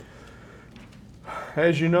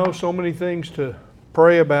As you know, so many things to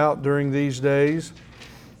pray about during these days.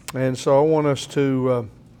 And so I want us to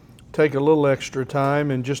take a little extra time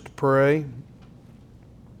and just pray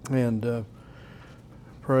and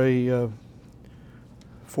pray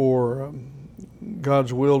for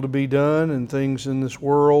God's will to be done and things in this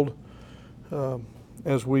world.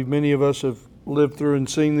 As many of us have lived through and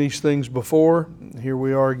seen these things before, here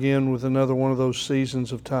we are again with another one of those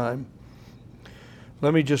seasons of time.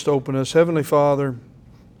 Let me just open us. Heavenly Father,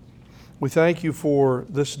 we thank you for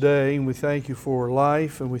this day, and we thank you for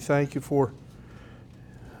life, and we thank you for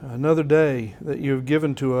another day that you have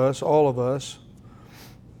given to us, all of us.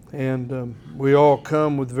 And we all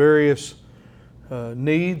come with various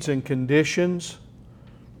needs and conditions,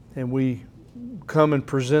 and we come and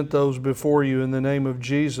present those before you in the name of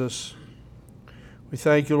Jesus. We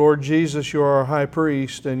thank you, Lord Jesus, you are our high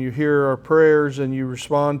priest, and you hear our prayers, and you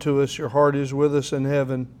respond to us. Your heart is with us in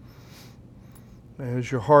heaven, as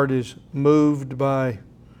your heart is moved by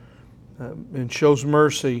and shows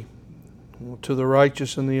mercy to the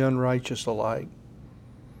righteous and the unrighteous alike.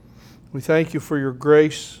 We thank you for your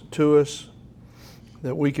grace to us,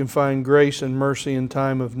 that we can find grace and mercy in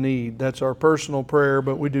time of need. That's our personal prayer,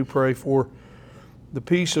 but we do pray for the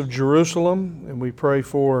peace of Jerusalem, and we pray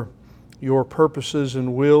for your purposes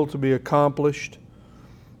and will to be accomplished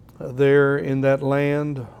there in that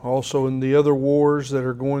land, also in the other wars that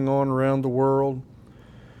are going on around the world.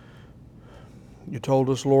 You told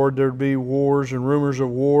us, Lord, there'd be wars and rumors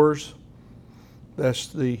of wars. That's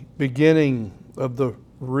the beginning of the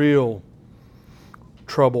real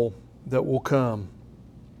trouble that will come.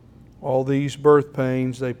 All these birth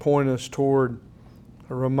pains, they point us toward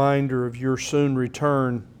a reminder of your soon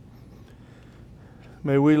return.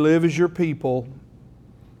 May we live as your people,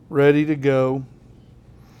 ready to go,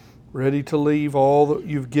 ready to leave all that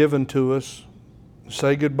you've given to us,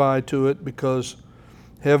 say goodbye to it, because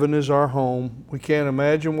heaven is our home. We can't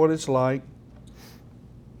imagine what it's like.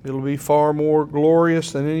 It'll be far more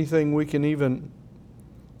glorious than anything we can even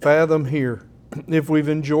fathom here. If we've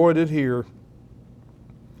enjoyed it here,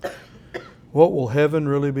 what will heaven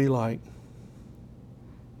really be like?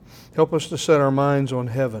 Help us to set our minds on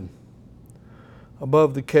heaven,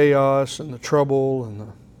 above the chaos and the trouble and the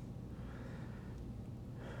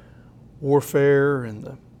warfare and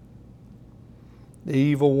the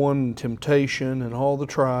evil one and temptation and all the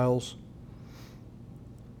trials.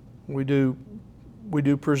 We do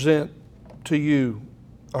present to you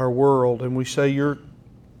our world, and we say your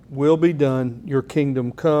will be done, your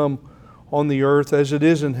kingdom come on the earth as it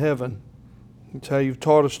is in heaven. That's how you've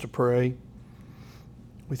taught us to pray.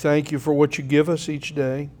 We thank you for what you give us each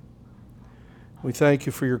day. We thank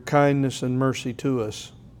you for your kindness and mercy to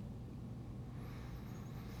us.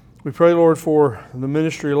 We pray, Lord, for the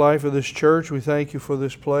ministry life of this church. We thank you for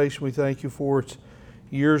this place. We thank you for its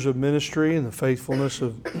years of ministry and the faithfulness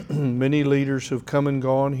of many leaders who've come and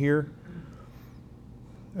gone here.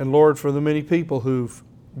 And Lord, for the many people who've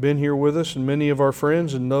been here with us, and many of our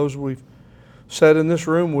friends and those we've sat in this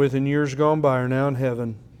room with in years gone by are now in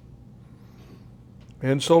heaven.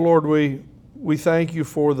 And so, Lord, we thank you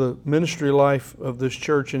for the ministry life of this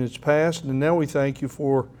church in its past, and now we thank you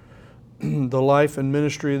for the life and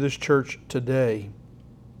ministry of this church today.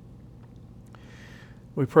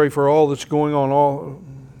 We pray for all that's going on.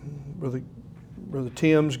 Brother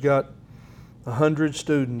Tim's got 100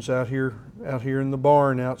 students out here in the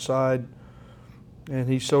barn outside, and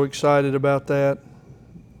he's so excited about that.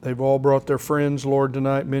 They've all brought their friends, Lord,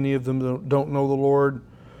 tonight. Many of them don't know the Lord.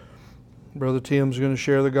 Brother Tim's going to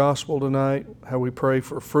share the gospel tonight, how we pray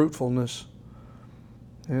for fruitfulness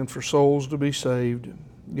and for souls to be saved,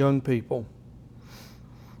 young people.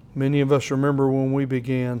 Many of us remember when we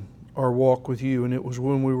began our walk with you, and it was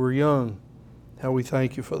when we were young. How we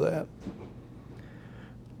thank you for that.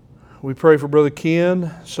 We pray for Brother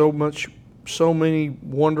Ken, so many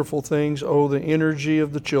wonderful things. Oh, the energy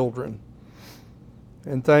of the children.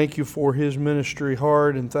 And thank you for his ministry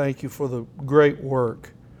heart, and thank you for the great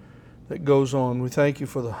work that goes on. We thank you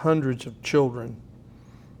for the hundreds of children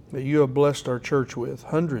that you have blessed our church with,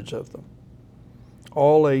 hundreds of them,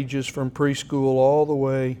 all ages from preschool all the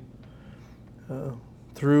way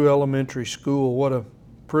through elementary school. What a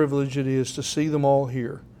privilege it is to see them all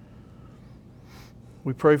here.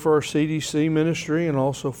 We pray for our CDC ministry and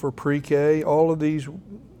also for pre-K, all of these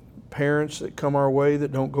parents that come our way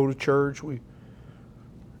that don't go to church. We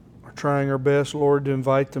are trying our best, Lord, to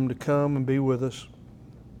invite them to come and be with us.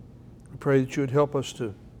 We pray that you would help us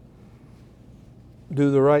to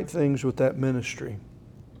do the right things with that ministry.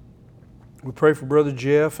 We pray for Brother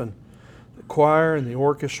Jeff and the choir and the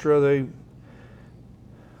orchestra.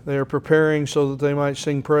 They They are preparing so that they might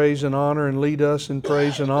sing praise and honor and lead us in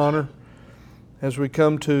praise and honor as we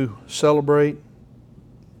come to celebrate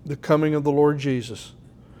the coming of the Lord Jesus.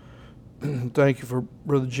 Thank you for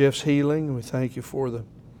Brother Jeff's healing. We thank you for the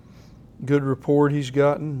good report he's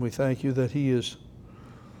gotten. We thank you that he is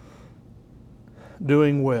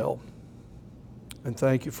doing well. And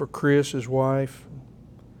thank you for Chris, his wife.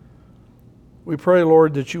 We pray,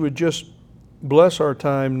 Lord, that you would just bless our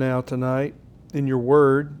time now tonight in your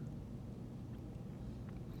word.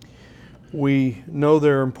 We know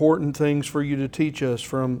there are important things for you to teach us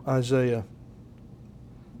from Isaiah,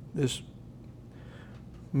 this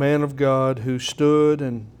man of God who stood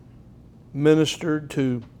and ministered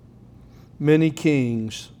to many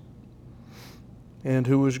kings and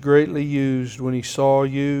who was greatly used. When he saw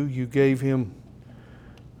you, you gave him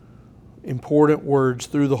important words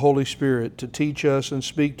through the Holy Spirit to teach us and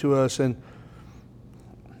speak to us, and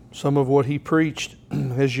some of what he preached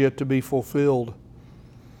has yet to be fulfilled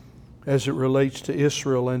as it relates to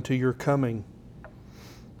Israel and to your coming.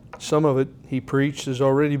 Some of it he preached has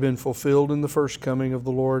already been fulfilled in the first coming of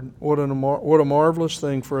the Lord. What a marvelous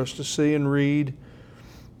thing for us to see and read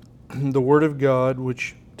the Word of God,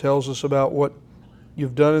 which tells us about what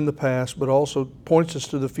you've done in the past, but also points us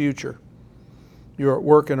to the future. You're at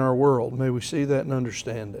work in our world. May we see that and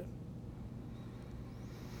understand it.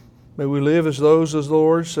 May we live as those, as the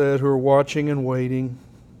Lord said, who are watching and waiting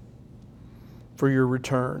for your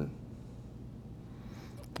return.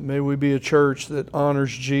 May we be a church that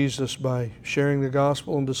honors Jesus by sharing the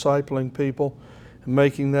gospel and discipling people and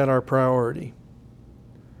making that our priority.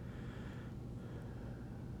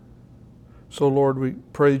 So, Lord, we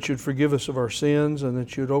pray that you'd forgive us of our sins and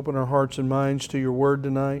that you'd open our hearts and minds to your word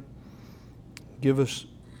tonight. Give us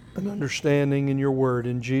an understanding in your word.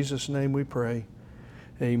 In Jesus' name we pray.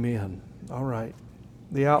 Amen. All right.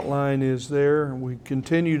 The outline is there. We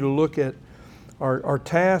continue to look at our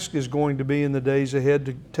task is going to be in the days ahead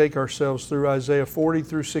to take ourselves through Isaiah 40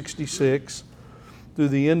 through 66, through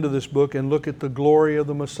the end of this book, and look at the glory of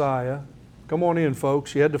the Messiah. Come on in,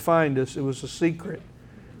 folks. You had to find us. It was a secret.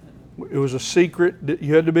 It was a secret.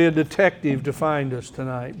 You had to be a detective to find us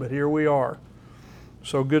tonight, but here we are.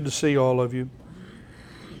 So good to see all of you.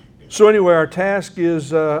 So anyway, our task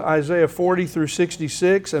is Isaiah 40 through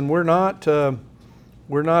 66, and we're not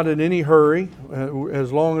in any hurry.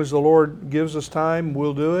 As long as the Lord gives us time,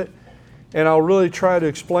 we'll do it. And I'll really try to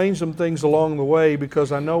explain some things along the way,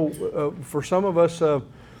 because I know for some of us,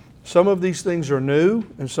 some of these things are new,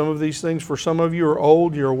 and some of these things for some of you are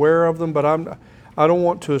old. You're aware of them, but I don't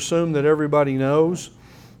want to assume that everybody knows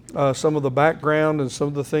some of the background, and some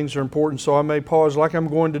of the things are important. So I may pause, like I'm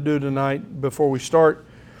going to do tonight, before we start,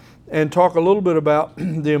 and talk a little bit about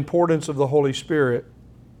the importance of the Holy Spirit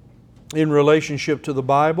in relationship to the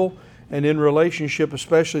Bible and in relationship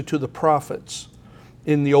especially to the prophets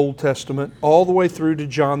in the Old Testament, all the way through to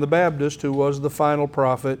John the Baptist, who was the final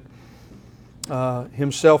prophet,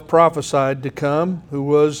 himself prophesied to come, who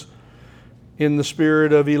was in the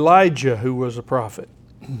spirit of Elijah, who was a prophet.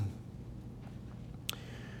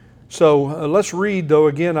 So let's read, though,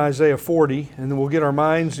 again, Isaiah 40, and then we'll get our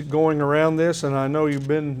minds going around this. And I know you've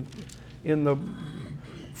been in the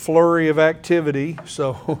flurry of activity,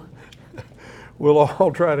 so we'll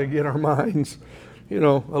all try to get our minds, a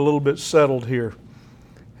little bit settled here.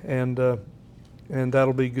 And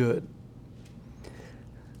that'll be good.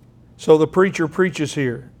 So the preacher preaches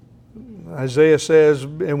here. Isaiah says,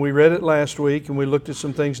 and we read it last week, and we looked at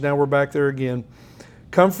some things, now we're back there again.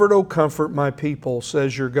 Comfort, O comfort my people,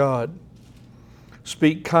 says your God.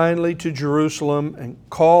 Speak kindly to Jerusalem and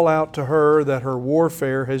call out to her that her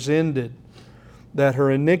warfare has ended, that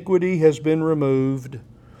her iniquity has been removed,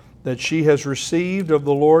 that she has received of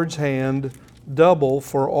the Lord's hand double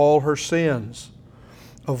for all her sins.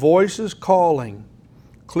 A voice is calling,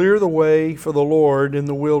 clear the way for the Lord in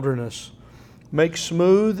the wilderness. Make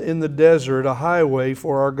smooth in the desert a highway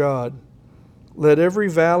for our God. Let every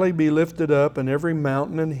valley be lifted up and every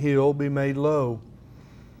mountain and hill be made low.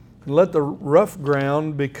 And let the rough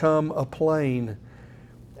ground become a plain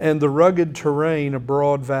and the rugged terrain a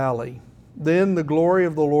broad valley. Then the glory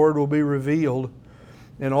of the Lord will be revealed,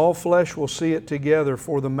 and all flesh will see it together,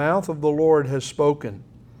 for the mouth of the Lord has spoken.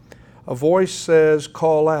 A voice says,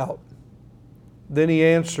 call out. Then he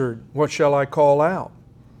answered, what shall I call out?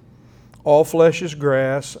 All flesh is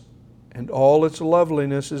grass, and all its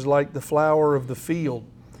loveliness is like the flower of the field.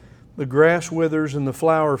 The grass withers and the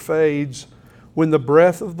flower fades when the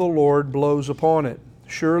breath of the Lord blows upon it.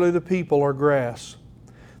 Surely the people are grass.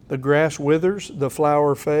 The grass withers, the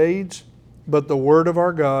flower fades, but the word of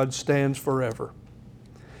our God stands forever.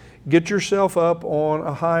 Get yourself up on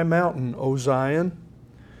a high mountain, O Zion.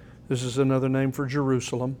 This is another name for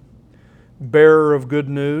Jerusalem. Bearer of good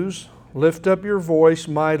news, lift up your voice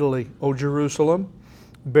mightily, O Jerusalem.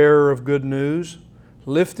 Bearer of good news,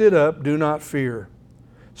 lift it up, do not fear.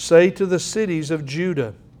 Say to the cities of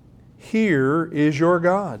Judah, here is your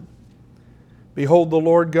God. Behold, the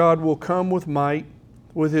Lord God will come with might,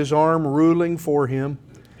 with his arm ruling for him.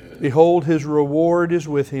 Behold, his reward is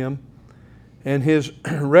with him, and his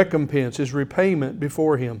recompense, his repayment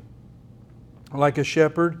before him. Like a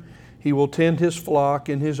shepherd, he will tend his flock.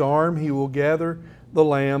 In his arm he will gather the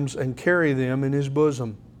lambs and carry them in his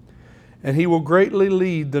bosom. And he will greatly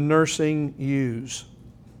lead the nursing ewes.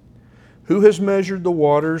 Who has measured the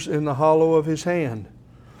waters in the hollow of his hand,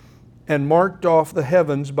 and marked off the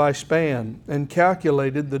heavens by span, and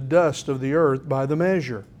calculated the dust of the earth by the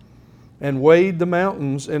measure, and weighed the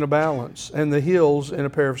mountains in a balance, and the hills in a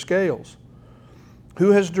pair of scales? Who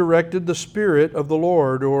has directed the Spirit of the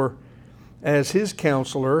Lord, or as his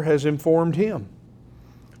counselor has informed him?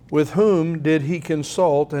 With whom did he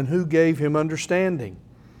consult, and who gave him understanding?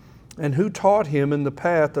 And who taught him in the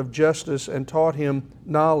path of justice, and taught him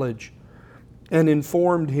knowledge, and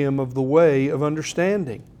informed him of the way of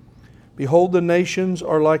understanding? Behold, the nations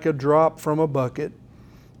are like a drop from a bucket,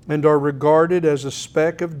 and are regarded as a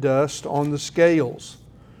speck of dust on the scales.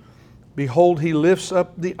 Behold, he lifts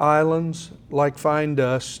up the islands like fine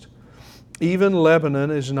dust. Even Lebanon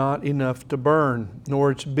is not enough to burn, nor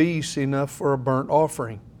its beasts enough for a burnt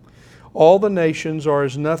offering. All the nations are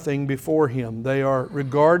as nothing before him. They are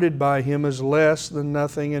regarded by him as less than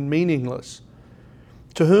nothing and meaningless.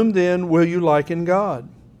 To whom then will you liken God?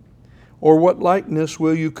 Or what likeness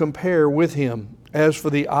will you compare with him? As for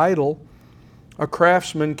the idol, a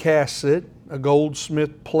craftsman casts it, a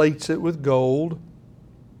goldsmith plates it with gold,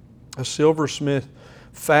 a silversmith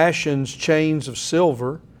fashions chains of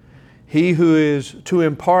silver. He who is too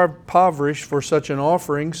impoverished for such an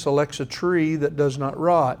offering selects a tree that does not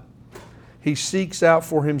rot. He seeks out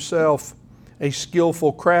for himself a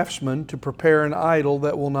skillful craftsman to prepare an idol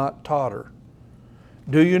that will not totter.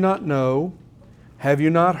 Do you not know? Have you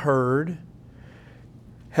not heard?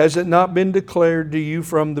 Has it not been declared to you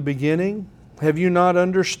from the beginning? Have you not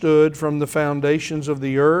understood from the foundations of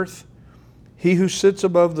the earth? He who sits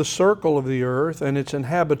above the circle of the earth, and its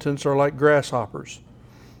inhabitants are like grasshoppers,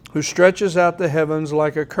 who stretches out the heavens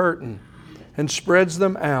like a curtain, and spreads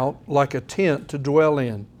them out like a tent to dwell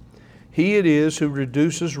in. He it is who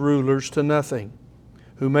reduces rulers to nothing,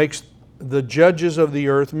 who makes the judges of the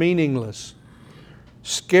earth meaningless.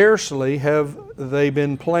 Scarcely have they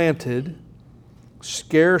been planted,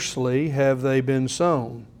 scarcely have they been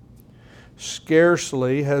sown,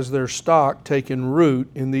 scarcely has their stock taken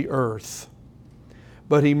root in the earth.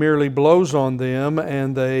 But he merely blows on them,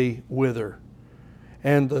 and they wither,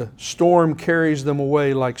 and the storm carries them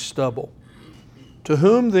away like stubble. To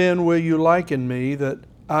whom then will you liken me, that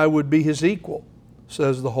I would be his equal,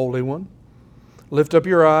 says the Holy One? Lift up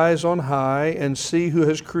your eyes on high, and see who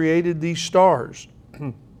has created these stars.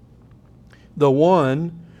 The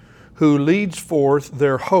one who leads forth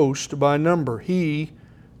their host by number. He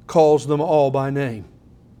calls them all by name.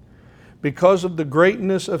 Because of the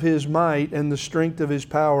greatness of his might and the strength of his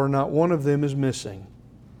power, not one of them is missing.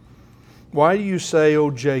 Why do you say,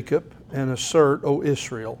 O Jacob, and assert, O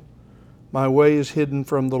Israel, my way is hidden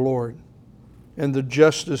from the Lord, and the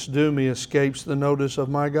justice due me escapes the notice of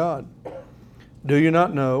my God? Do you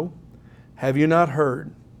not know? Have you not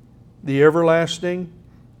heard? The everlasting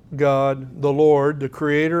God, the Lord, the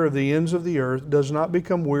creator of the ends of the earth, does not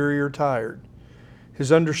become weary or tired.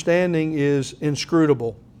 His understanding is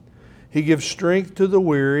inscrutable. He gives strength to the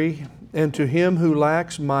weary, and to him who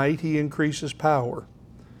lacks might he increases power.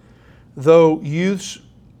 Though youths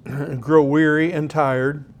grow weary and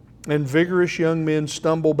tired, and vigorous young men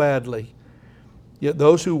stumble badly, yet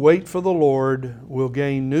those who wait for the Lord will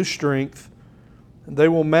gain new strength. They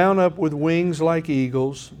will mount up with wings like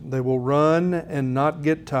eagles. They will run and not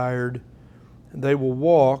get tired. They will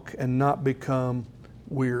walk and not become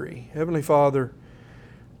weary. Heavenly Father,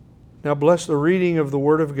 now bless the reading of the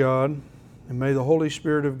Word of God, and may the Holy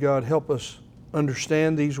Spirit of God help us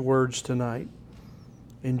understand these words tonight.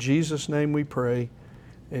 In Jesus' name we pray,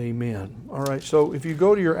 amen. All right, so if you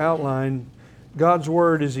go to your outline, God's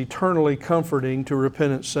Word is eternally comforting to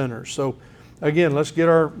repentant sinners. So again, let's get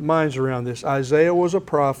our minds around this. Isaiah was a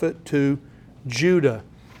prophet to Judah,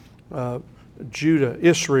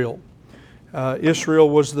 Israel. Israel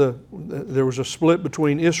was there was a split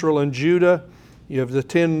between Israel and Judah. You have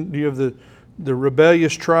the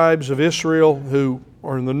rebellious tribes of Israel who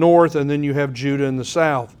are in the north, and then you have Judah in the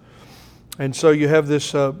south. And so you have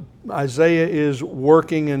this, Isaiah is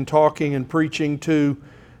working and talking and preaching to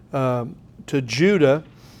Judah,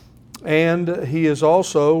 And he was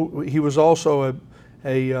also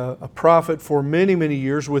a prophet for many, many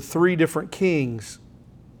years with 3 different kings.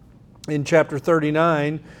 In chapter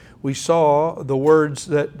 39, we saw the words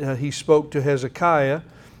that he spoke to Hezekiah,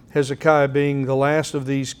 Hezekiah being the last of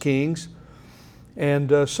these kings.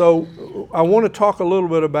 And so I want to talk a little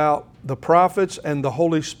bit about the prophets and the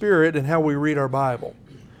Holy Spirit and how we read our Bible.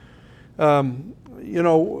 Reading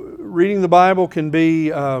the Bible can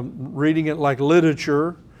be reading it like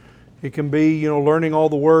literature. It can be, learning all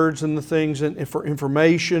the words and the things and for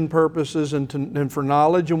information purposes and for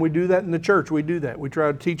knowledge. And we do that in the church. We do that. We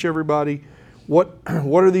try to teach everybody what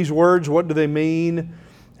are these words, what do they mean,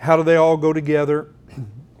 how do they all go together.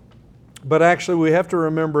 But actually we have to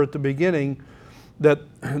remember at the beginning that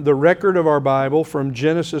the record of our Bible from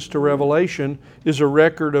Genesis to Revelation is a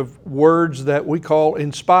record of words that we call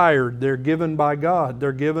inspired. They're given by God.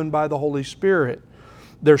 They're given by the Holy Spirit.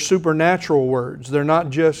 They're supernatural words. They're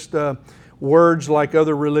not just words like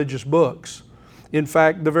other religious books. In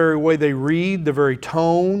fact, the very way they read, the very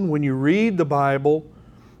tone, when you read the Bible,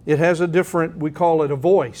 it has a different, we call it a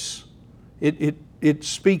voice. It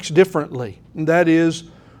speaks differently. And that is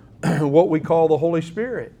what we call the Holy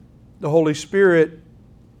Spirit. The Holy Spirit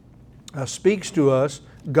speaks to us.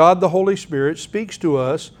 God the Holy Spirit speaks to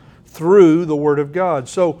us through the Word of God.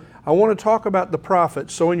 So I want to talk about the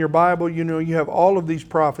prophets. So in your Bible, you have all of these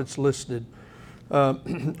prophets listed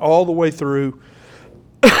all the way through,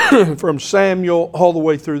 from Samuel all the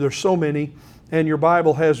way through. There's so many. And your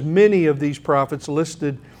Bible has many of these prophets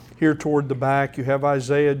listed here toward the back. You have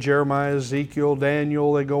Isaiah, Jeremiah, Ezekiel,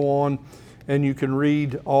 Daniel. They go on. And you can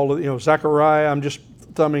read all of, Zechariah. I'm just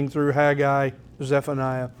thumbing through Haggai,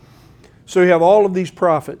 Zephaniah. So you have all of these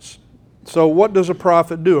prophets. So what does a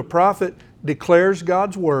prophet do? A prophet declares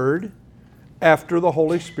God's Word after the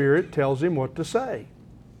Holy Spirit tells him what to say.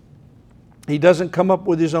 He doesn't come up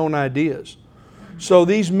with his own ideas. So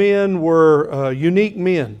these men were unique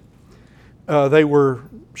men. They were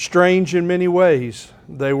strange in many ways.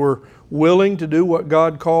 They were willing to do what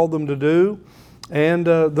God called them to do. And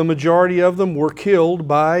the majority of them were killed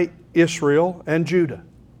by Israel and Judah.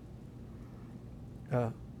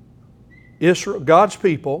 God's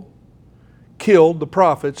people killed the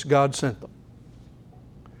prophets God sent them.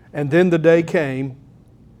 And then the day came,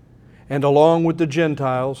 and along with the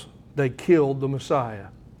Gentiles, they killed the Messiah,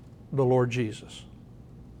 the Lord Jesus.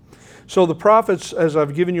 So the prophets, as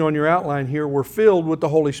I've given you on your outline here, were filled with the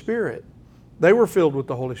Holy Spirit. They were filled with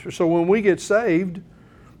the Holy Spirit. So when we get saved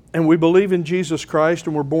and we believe in Jesus Christ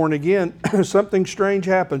and we're born again, something strange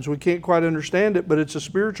happens. We can't quite understand it, but it's a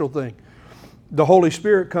spiritual thing. The Holy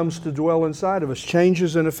Spirit comes to dwell inside of us,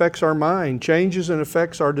 changes and affects our mind, changes and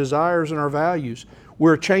affects our desires and our values.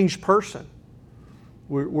 We're a changed person.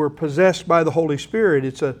 We're possessed by the Holy Spirit.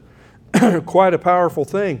 It's quite a powerful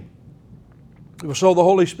thing. So the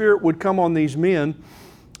Holy Spirit would come on these men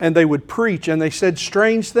and they would preach, and they said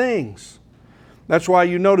strange things. That's why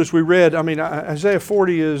you notice we read, Isaiah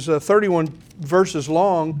 40 is 31 verses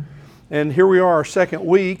long, and here we are our second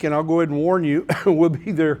week, and I'll go ahead and warn you, we'll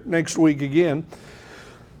be there next week again.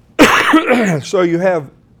 So you have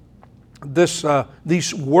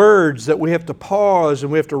these words that we have to pause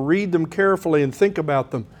and we have to read them carefully and think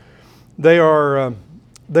about them. It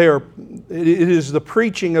is the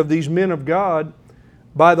preaching of these men of God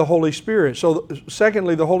by the Holy Spirit. So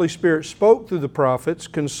secondly, the Holy Spirit spoke through the prophets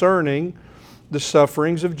concerning the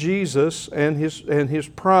sufferings of Jesus and his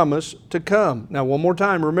promise to come. Now one more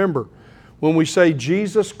time, remember, when we say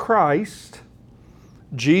Jesus Christ,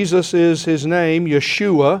 Jesus is his name,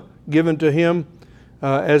 Yeshua, given to him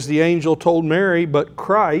as the angel told Mary, but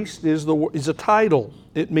Christ is a title.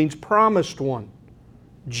 It means promised one.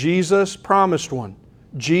 Jesus, promised one.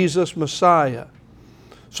 Jesus, Messiah.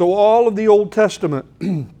 So all of the Old Testament,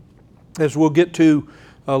 as we'll get to,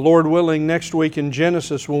 Lord willing, next week in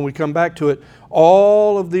Genesis when we come back to it,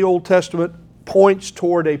 all of the Old Testament points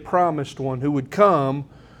toward a promised one who would come,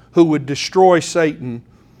 who would destroy Satan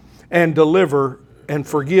and deliver and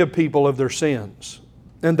forgive people of their sins.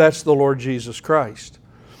 And that's the Lord Jesus Christ.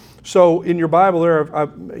 So in your Bible there,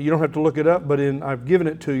 you don't have to look it up, but I've given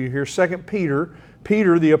it to you here. 2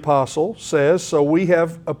 Peter the apostle says, so we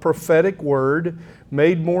have a prophetic word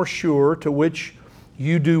made more sure, to which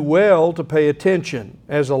you do well to pay attention,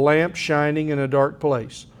 as a lamp shining in a dark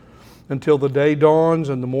place, until the day dawns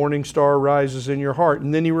and the morning star rises in your heart.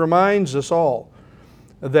 And then he reminds us all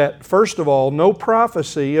that, first of all, no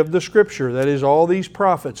prophecy of the Scripture, that is, all these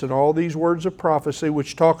prophets and all these words of prophecy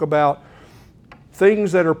which talk about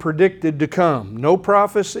things that are predicted to come, no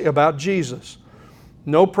prophecy about Jesus.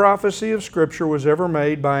 No prophecy of Scripture was ever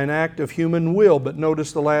made by an act of human will. But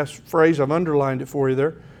notice the last phrase, I've underlined it for you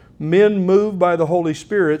there. men moved by the Holy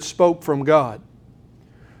Spirit spoke from God.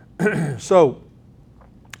 So,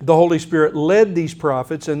 the Holy Spirit led these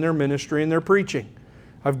prophets in their ministry and their preaching.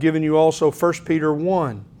 I've given you also 1 Peter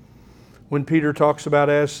 1, when Peter talks about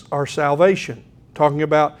as our salvation, talking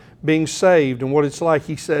about being saved and what it's like.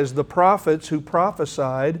 He says, the prophets who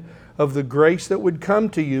prophesied of the grace that would come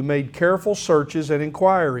to you made careful searches and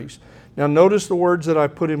inquiries. Now notice the words that I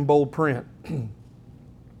put in bold print.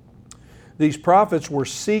 These prophets were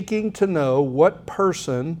seeking to know what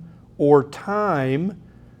person or time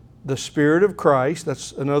the Spirit of Christ,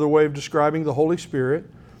 that's another way of describing the Holy Spirit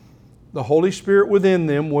within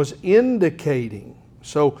them was indicating.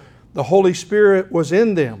 So the Holy Spirit was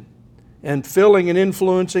in them and filling and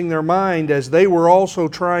influencing their mind as they were also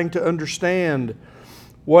trying to understand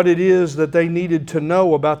what it is that they needed to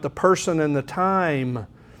know about the person and the time.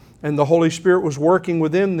 And the Holy Spirit was working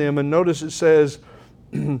within them. And notice it says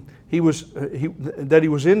He was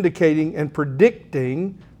indicating and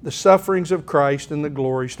predicting the sufferings of Christ and the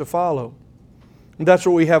glories to follow. And that's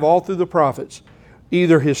what we have all through the prophets.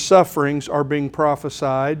 Either His sufferings are being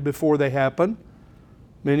prophesied before they happen.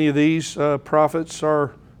 Many of these prophets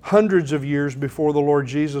are hundreds of years before the Lord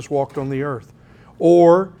Jesus walked on the earth.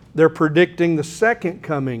 Or they're predicting the second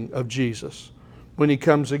coming of Jesus when He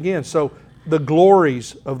comes again. So the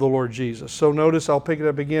glories of the Lord Jesus. So notice, I'll pick it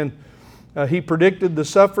up again. He predicted the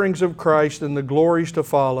sufferings of Christ and the glories to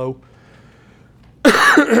follow.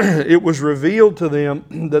 It was revealed to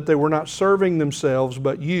them that they were not serving themselves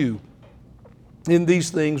but you in these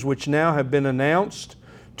things which now have been announced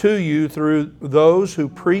to you through those who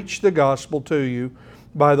preach the gospel to you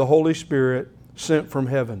by the Holy Spirit sent from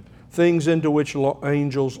heaven, things into which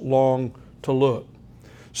angels long to look.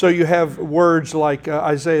 So you have words like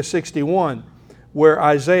Isaiah 61, where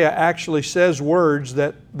Isaiah actually says words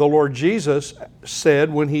that the Lord Jesus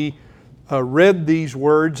said when He read these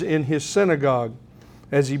words in His synagogue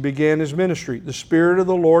as He began His ministry. The Spirit of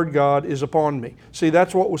the Lord God is upon me. See,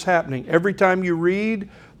 that's what was happening. Every time you read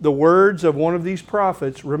the words of one of these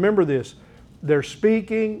prophets, remember this, they're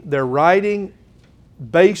speaking, they're writing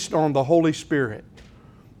based on the Holy Spirit.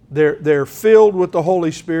 They're filled with the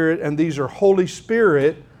Holy Spirit, and these are Holy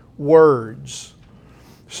Spirit words.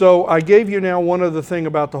 So I gave you now one other thing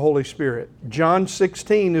about the Holy Spirit. John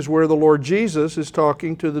 16 is where the Lord Jesus is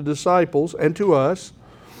talking to the disciples and to us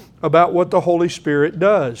about what the Holy Spirit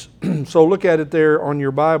does. So look at it there on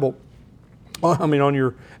your Bible, on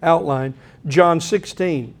your outline. John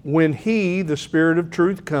 16, when He, the Spirit of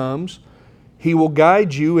truth, comes, He will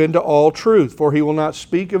guide you into all truth, for He will not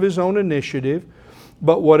speak of His own initiative,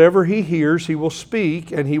 but whatever He hears, He will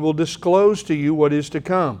speak, and He will disclose to you what is to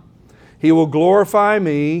come. He will glorify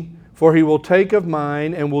me, for He will take of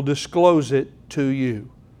mine and will disclose it to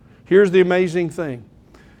you. Here's the amazing thing.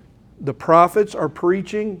 The prophets are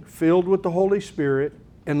preaching filled with the Holy Spirit.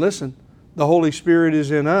 And listen, the Holy Spirit is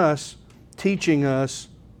in us, teaching us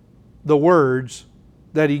the words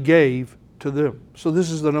that He gave to them. So this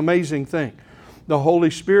is an amazing thing. The Holy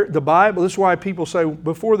Spirit, the Bible, this is why people say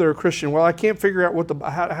before they're a Christian, well, I can't figure out what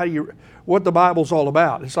the Bible's all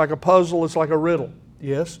about. It's like a puzzle, it's like a riddle.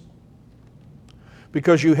 Yes?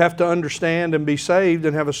 Because you have to understand and be saved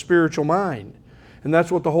and have a spiritual mind. And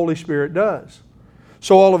that's what the Holy Spirit does.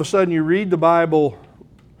 So all of a sudden you read the Bible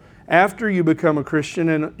after you become a Christian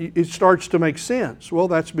and it starts to make sense. Well,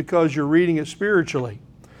 that's because you're reading it spiritually.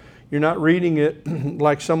 You're not reading it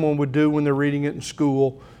like someone would do when they're reading it in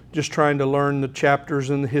school, just trying to learn the chapters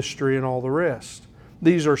and the history and all the rest.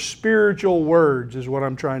 These are spiritual words is what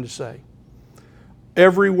I'm trying to say.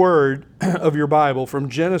 Every word of your Bible from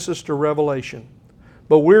Genesis to Revelation.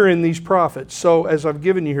 But we're in these prophets. So as I've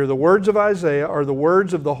given you here, the words of Isaiah are the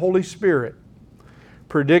words of the Holy Spirit,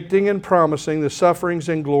 predicting and promising the sufferings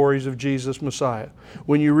and glories of Jesus Messiah.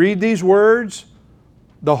 When you read these words,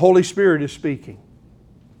 the Holy Spirit is speaking.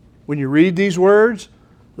 When you read these words,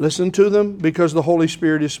 listen to them because the Holy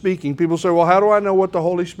Spirit is speaking. People say, well, how do I know what the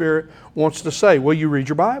Holy Spirit wants to say? Well, you read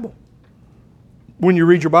your Bible. When you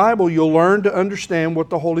read your Bible, you'll learn to understand what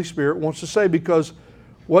the Holy Spirit wants to say, because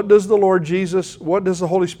what does the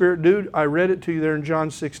Holy Spirit do? I read it to you there in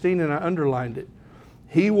John 16 and I underlined it.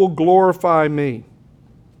 He will glorify me.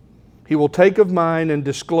 He will take of mine and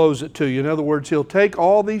disclose it to you. In other words, He'll take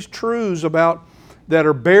all these truths that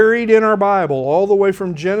are buried in our Bible, all the way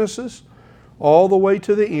from Genesis, all the way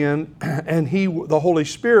to the end, and the Holy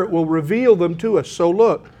Spirit will reveal them to us. So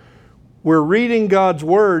look, we're reading God's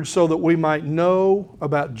Word so that we might know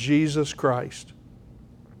about Jesus Christ.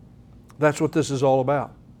 That's what this is all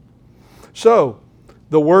about. So,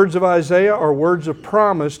 the words of Isaiah are words of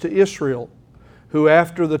promise to Israel, who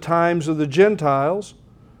after the times of the Gentiles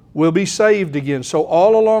will be saved again. So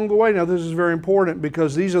all along the way, now this is very important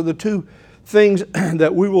because these are the two things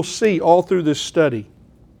that we will see all through this study.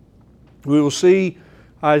 We will see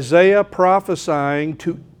Isaiah prophesying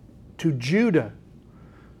to Judah,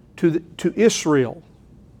 to Israel.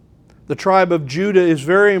 The tribe of Judah is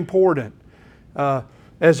very important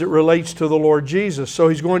as it relates to the Lord Jesus. So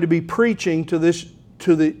he's going to be preaching to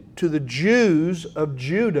the Jews of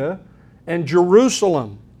Judah and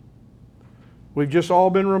Jerusalem. We've just all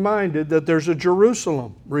been reminded that there's a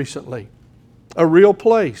Jerusalem recently, a real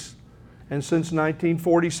place. And since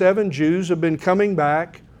 1947, Jews have been coming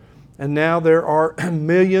back, and now there are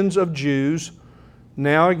millions of Jews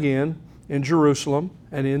now again in Jerusalem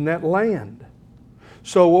and in that land.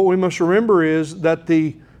 So what we must remember is that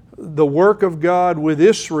the work of God with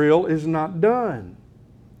Israel is not done.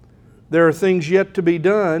 There are things yet to be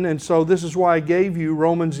done, and so this is why I gave you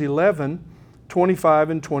Romans 11, 25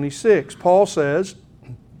 and 26. Paul says,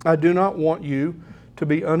 I do not want you to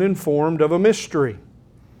be uninformed of a mystery,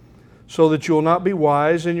 so that you will not be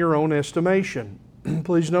wise in your own estimation.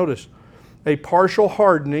 Please notice, a partial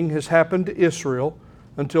hardening has happened to Israel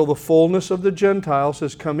until the fullness of the Gentiles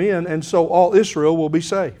has come in, and so all Israel will be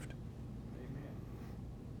saved.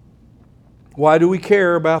 Why do we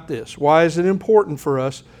care about this? Why is it important for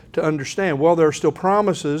us to understand? Well, there are still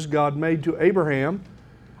promises God made to Abraham,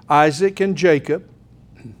 Isaac, and Jacob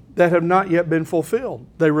that have not yet been fulfilled.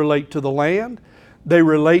 They relate to the land. They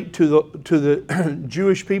relate to the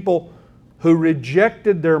Jewish people who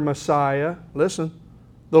rejected their Messiah. Listen,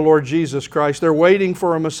 the Lord Jesus Christ. They're waiting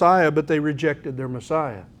for a Messiah, but they rejected their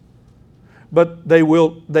Messiah. But they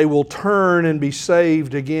will turn and be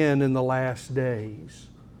saved again in the last days.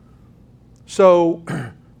 So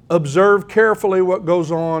observe carefully what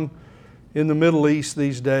goes on in the Middle East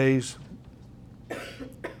these days.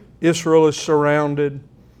 Israel is surrounded,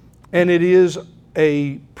 and it is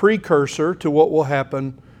a precursor to what will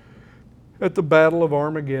happen at the Battle of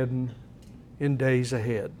Armageddon in days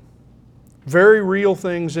ahead. Very real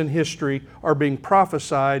things in history are being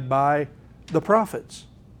prophesied by the prophets.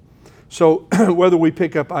 So whether we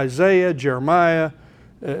pick up Isaiah, Jeremiah,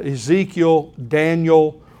 Ezekiel,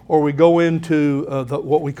 Daniel, or we go into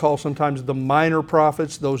what we call sometimes the minor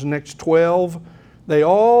prophets, those next 12, they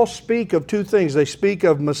all speak of two things. They speak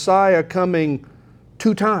of Messiah coming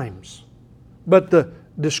 2 times. But the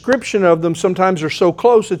description of them sometimes are so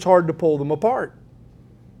close it's hard to pull them apart.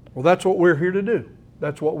 Well, that's what we're here to do.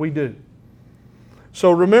 That's what we do.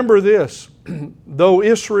 So remember this, though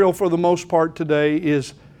Israel for the most part today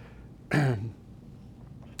is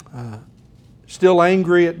still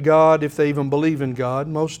angry at God, if they even believe in God.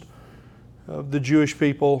 Most of the Jewish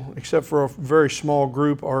people, except for a very small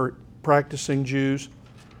group, are practicing Jews.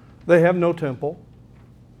 They have no temple.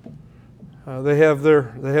 They have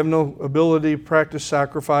no ability to practice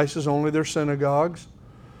sacrifices, only their synagogues.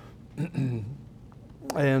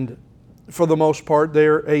 And for the most part, they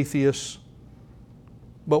are atheists.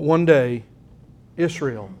 But one day,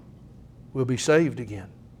 Israel will be saved again,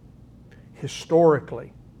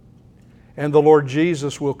 historically. And the Lord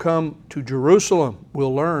Jesus will come to Jerusalem.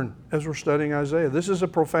 We'll learn as we're studying Isaiah. This is a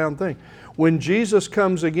profound thing. When Jesus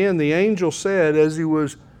comes again, the angel said as he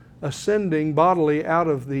was ascending bodily out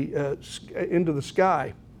of into the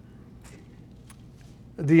sky,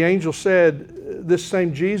 the angel said, this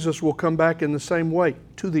same Jesus will come back in the same way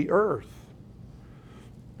to the earth.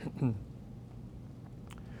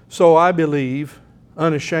 So I believe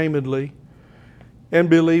unashamedly and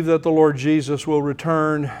believe that the Lord Jesus will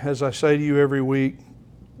return. As I say to you every week,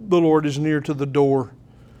 the Lord is near to the door.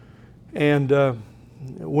 And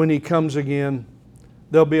when He comes again,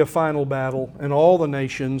 there'll be a final battle, and all the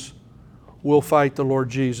nations will fight the Lord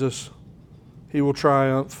Jesus. He will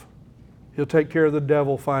triumph. He'll take care of the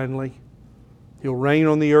devil finally. He'll reign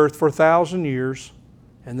on the earth for 1,000 years,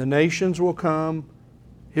 and the nations will come.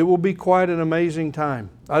 It will be quite an amazing time.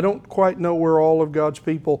 I don't quite know where all of God's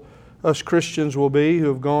people, us Christians, will be who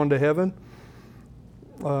have gone to heaven,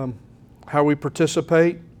 how we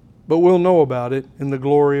participate, but we'll know about it in the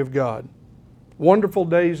glory of God. Wonderful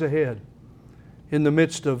days ahead in the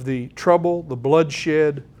midst of the trouble, the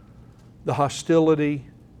bloodshed, the hostility.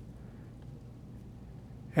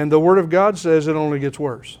 And the Word of God says it only gets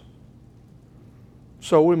worse.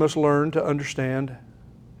 So we must learn to understand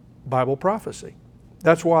Bible prophecy.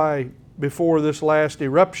 That's why before this last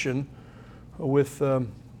eruption with the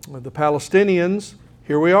Palestinians,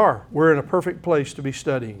 here we are. We're in a perfect place to be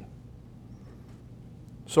studying.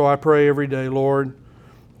 So I pray every day, Lord,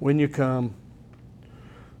 when you come,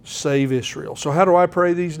 save Israel. So how do I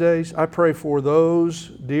pray these days? I pray for those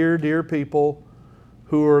dear, dear people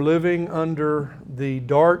who are living under the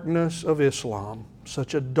darkness of Islam,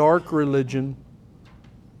 such a dark religion,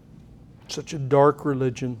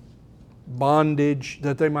 bondage,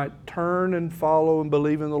 that they might turn and follow and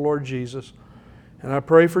believe in the Lord Jesus. And I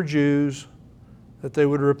pray for Jews that they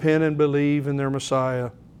would repent and believe in their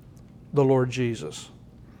Messiah, the Lord Jesus.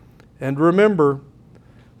 And remember,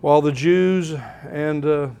 while the Jews and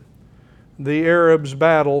the Arabs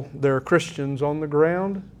battle, there are Christians on the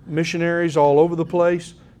ground, missionaries all over the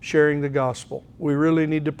place sharing the gospel. We really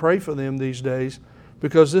need to pray for them these days,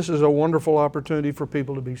 because this is a wonderful opportunity for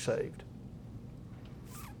people to be saved.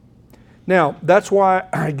 Now, that's why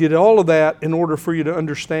I get all of that in order for you to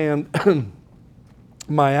understand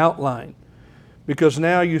my outline. Because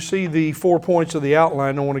now you see the 4 points of the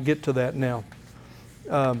outline. I want to get to that now.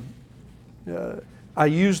 I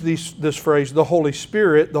use this phrase, the Holy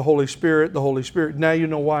Spirit, the Holy Spirit, the Holy Spirit. Now you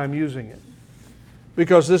know why I'm using it.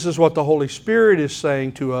 Because this is what the Holy Spirit is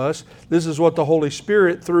saying to us. This is what the Holy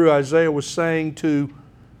Spirit through Isaiah was saying to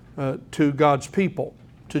God's people,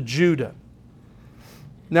 to Judah.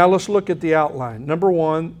 Now let's look at the outline. Number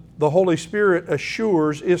one, the Holy Spirit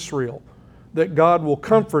assures Israel that God will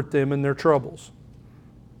comfort them in their troubles.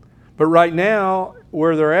 But right now,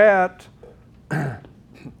 where they're at,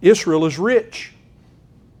 Israel is rich.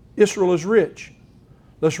 Israel is rich.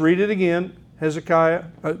 Let's read it again.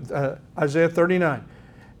 Isaiah 39.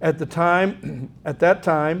 At that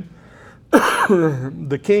time,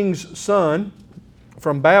 the king's son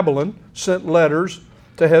from Babylon sent letters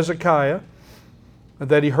to Hezekiah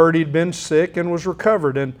that he heard he'd been sick and was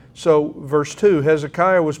recovered. And so, verse 2,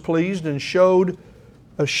 Hezekiah was pleased and showed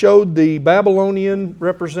the Babylonian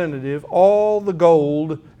representative all the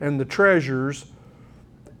gold and the treasures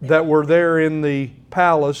that were there in the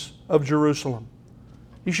palace of Jerusalem.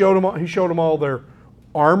 He showed them all their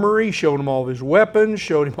armory, showed them all of his weapons,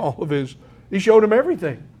 he showed them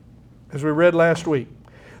everything, as we read last week.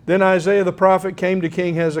 Then Isaiah the prophet came to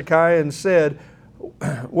King Hezekiah and said,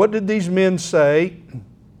 "What did these men say,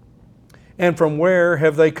 and from where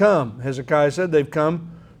have they come?" Hezekiah said, "They've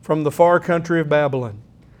come from the far country of Babylon."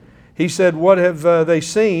 He said, "What have they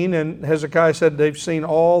seen?" And Hezekiah said, "They've seen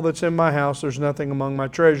all that's in my house. There's nothing among my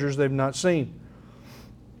treasures they've not seen."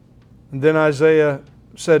 And then Isaiah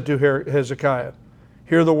said to Hezekiah,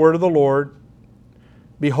 "Hear the word of the Lord.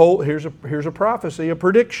 Behold," here's a prophecy, a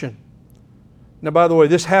prediction. Now, by the way,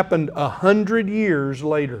 this happened 100 years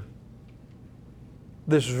later.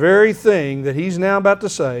 This very thing that he's now about to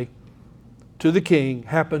say to the king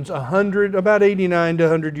happens about 89 to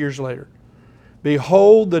 100 years later.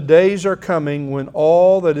 "Behold, the days are coming when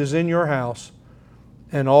all that is in your house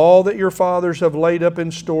and all that your fathers have laid up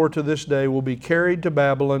in store to this day will be carried to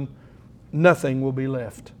Babylon. Nothing will be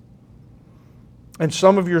left. And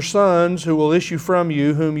some of your sons who will issue from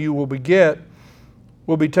you, whom you will beget,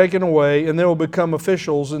 will be taken away, and they will become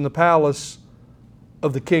officials in the palace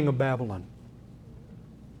of the king of Babylon."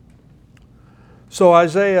 So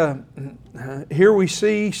Isaiah, here we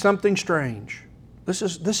see something strange. This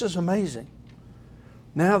is amazing.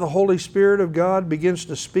 Now the Holy Spirit of God begins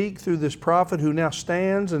to speak through this prophet who now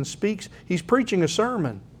stands and speaks. He's preaching a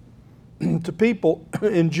sermon to people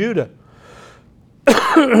in Judah.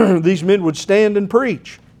 These men would stand and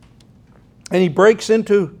preach. And he breaks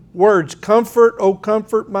into words, "Comfort, O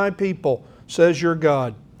comfort my people, says your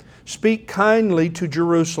God. Speak kindly to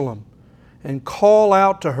Jerusalem and call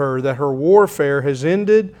out to her that her warfare has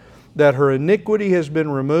ended, that her iniquity has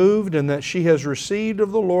been removed, and that she has received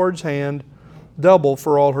of the Lord's hand double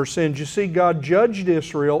for all her sins." You see, God judged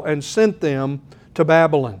Israel and sent them to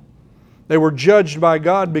Babylon. They were judged by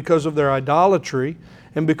God because of their idolatry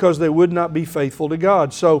and because they would not be faithful to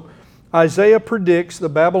God. So Isaiah predicts the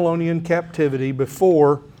Babylonian captivity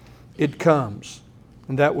before it comes.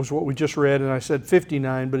 And that was what we just read, and I said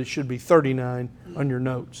 59, but it should be 39 on your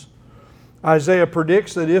notes. Isaiah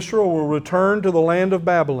predicts that Israel will return to the land of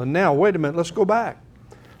Babylon. Now, wait a minute, let's go back.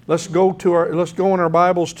 Let's go in our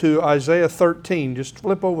Bibles to Isaiah 13. Just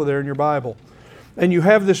flip over there in your Bible. And you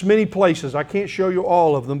have this many places. I can't show you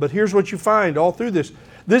all of them, but here's what you find all through this.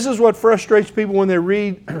 This is what frustrates people when they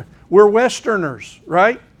read, we're Westerners,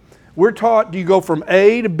 right? We're taught you go from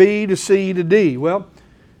A to B to C to D. Well,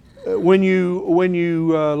 when you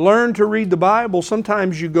learn to read the Bible,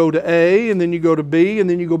 sometimes you go to A, and then you go to B, and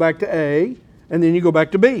then you go back to A, and then you go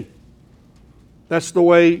back to B. That's the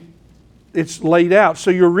way it's laid out.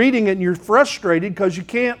 So you're reading it and you're frustrated because you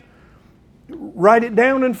can't write it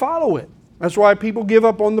down and follow it. That's why people give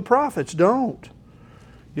up on the prophets. Don't.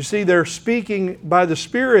 You see, they're speaking by the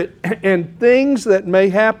Spirit, and things that may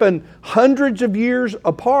happen hundreds of years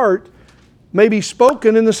apart may be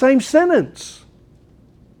spoken in the same sentence.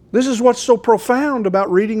 This is what's so profound about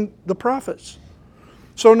reading the prophets.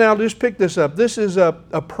 So now just pick this up. This is a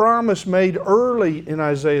promise made early in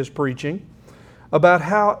Isaiah's preaching about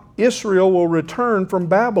how Israel will return from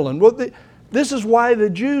Babylon. Well, this is why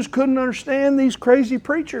the Jews couldn't understand these crazy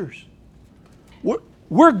preachers.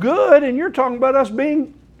 We're good, and you're talking about us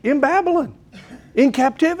being in Babylon, in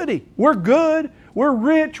captivity. We're good, we're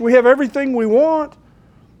rich, we have everything we want.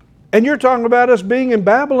 And you're talking about us being in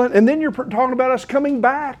Babylon, and then you're talking about us coming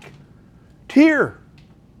back here.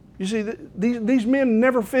 You see, these men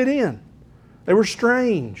never fit in. They were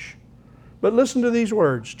strange. But listen to these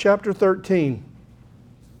words, chapter 13.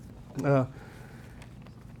 No,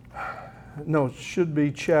 it should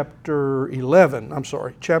be chapter 11. I'm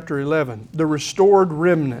sorry, chapter 11. The restored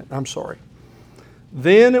remnant. I'm sorry.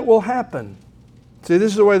 Then it will happen. See,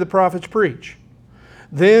 this is the way the prophets preach.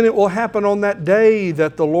 Then it will happen on that day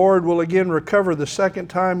that the Lord will again recover the second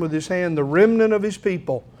time with His hand the remnant of His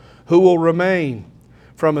people who will remain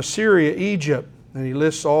from Assyria, Egypt, and He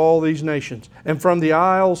lists all these nations, and from the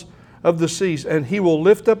isles of the seas. And He will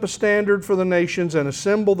lift up a standard for the nations and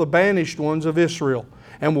assemble the banished ones of Israel,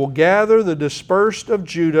 and will gather the dispersed of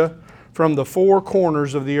Judah from the four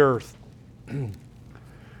corners of the earth.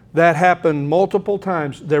 That happened multiple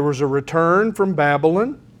times. There was a return from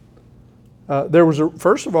Babylon.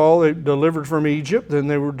 First of all, they delivered from Egypt, then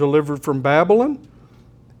they were delivered from Babylon.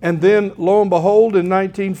 And then, lo and behold, in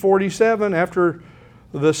 1947, after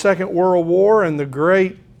the Second World War and the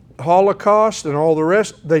Great Holocaust and all the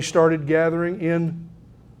rest, they started gathering in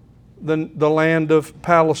the land of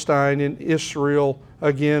Palestine, and Israel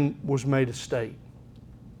again was made a state.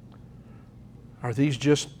 Are these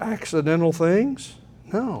just accidental things?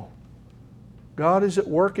 No. God is at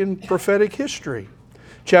work in prophetic history.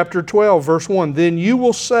 Chapter 12, verse 1, then you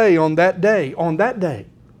will say on that day,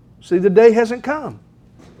 see, the day hasn't come.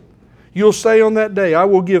 You'll say on that day, I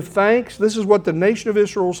will give thanks. This is what the nation of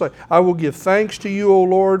Israel will say. I will give thanks to you, O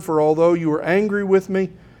Lord, for although you were angry with me,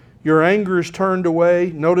 your anger is turned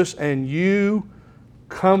away. Notice, and you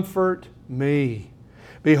comfort me.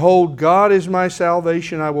 Behold, God is my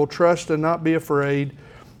salvation. I will trust and not be afraid.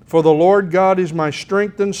 For the Lord God is my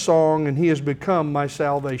strength and song, and He has become my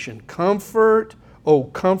salvation. Comfort, O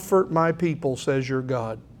comfort my people, says your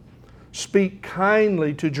God. Speak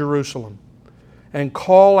kindly to Jerusalem, and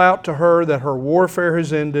call out to her that her warfare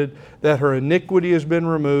has ended, that her iniquity has been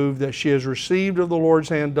removed, that she has received of the Lord's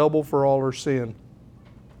hand double for all her sin.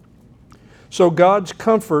 So God's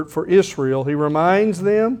comfort for Israel, He reminds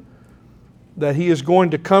them that He is going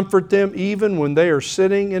to comfort them even when they are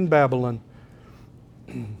sitting in Babylon.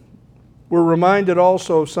 We're reminded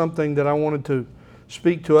also of something that I wanted to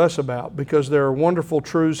speak to us about, because there are wonderful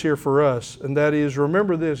truths here for us, and that is,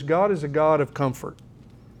 remember this, God is a God of comfort.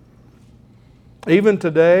 Even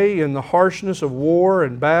today, in the harshness of war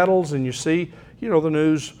and battles, and you see, the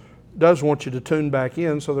news does want you to tune back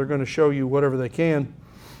in, so they're going to show you whatever they can.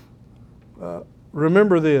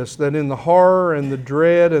 Remember this, that in the horror and the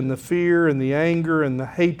dread and the fear and the anger and the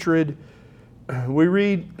hatred, we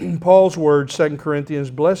read Paul's words, 2 Corinthians,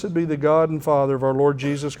 blessed be the God and Father of our Lord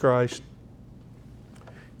Jesus Christ,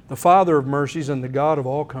 the Father of mercies and the God of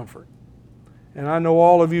all comfort. And I know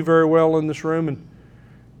all of you very well in this room, and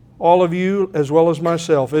all of you as well as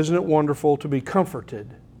myself, isn't it wonderful to be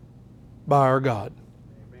comforted by our God?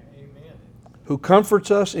 Who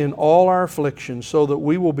comforts us in all our afflictions, so that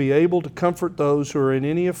we will be able to comfort those who are in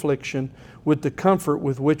any affliction with the comfort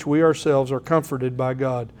with which we ourselves are comforted by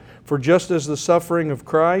God. For just as the suffering of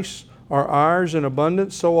Christ are ours in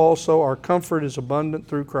abundance, so also our comfort is abundant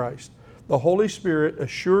through Christ. The Holy Spirit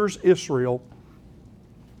assures Israel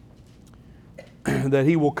that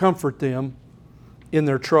He will comfort them in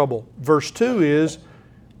their trouble. Verse 2 is,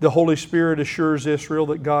 the Holy Spirit assures Israel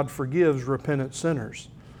that God forgives repentant sinners.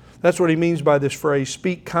 That's what he means by this phrase,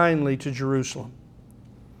 speak kindly to Jerusalem.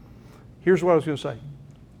 Here's what I was going to say.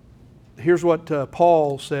 Here's what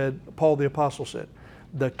Paul the Apostle said.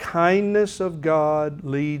 The kindness of God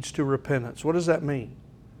leads to repentance. What does that mean?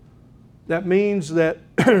 That means that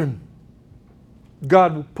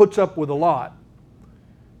God puts up with a lot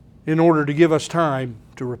in order to give us time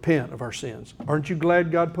to repent of our sins. Aren't you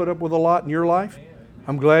glad God put up with a lot in your life?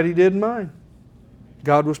 I'm glad He did in mine.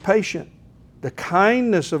 God was patient. The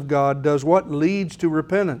kindness of God does what? Leads to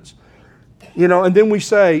repentance. And then we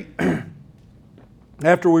say,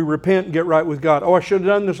 after we repent and get right with God, I should have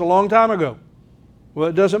done this a long time ago. Well,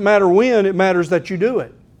 it doesn't matter when, it matters that you do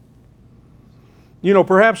it.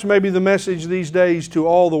 Perhaps maybe the message these days to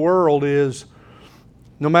all the world is,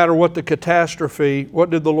 no matter what the catastrophe,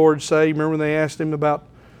 what did the Lord say? Remember when they asked Him about,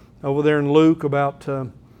 over there in Luke, about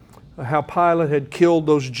how Pilate had killed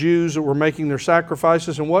those Jews that were making their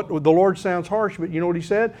sacrifices. And what the Lord sounds harsh, but you know what He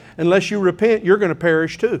said? Unless you repent, you're going to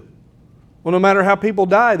perish too. Well, no matter how people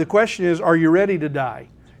die, the question is, are you ready to die?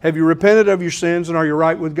 Have you repented of your sins and are you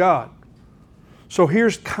right with God? So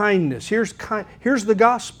here's kindness. Here's the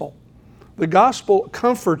gospel. The gospel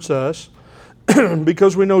comforts us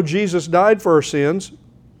because we know Jesus died for our sins.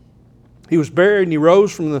 He was buried and He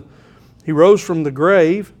rose from the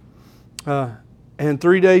grave. And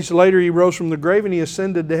 3 days later He rose from the grave and He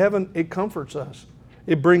ascended to heaven. It comforts us.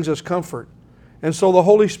 It brings us comfort. And so the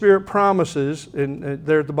Holy Spirit promises, and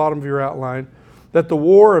there at the bottom of your outline, that the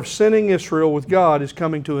war of sinning Israel with God is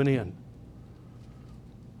coming to an end.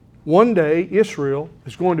 One day Israel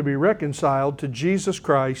is going to be reconciled to Jesus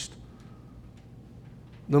Christ,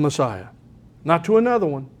 the Messiah. Not to another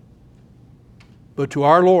one, but to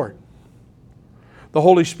our Lord. The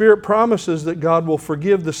Holy Spirit promises that God will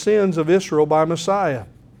forgive the sins of Israel by Messiah.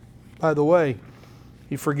 By the way,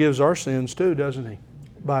 He forgives our sins too, doesn't He?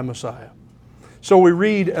 By Messiah. So we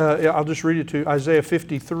read, I'll just read it to you, Isaiah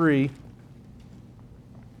 53.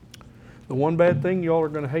 The one bad thing you all are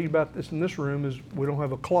going to hate about this in this room is we don't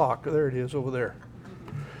have a clock. There it is over there.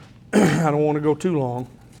 I don't want to go too long.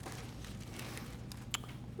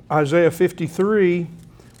 Isaiah 53,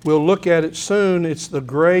 we'll look at it soon. It's the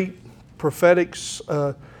great prophetic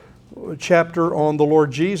chapter on the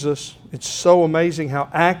Lord Jesus. It's so amazing how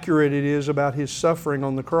accurate it is about His suffering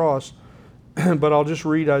on the cross. But I'll just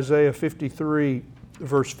read Isaiah 53,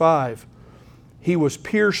 verse 5. He was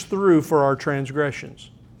pierced through for our transgressions.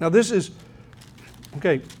 Now this is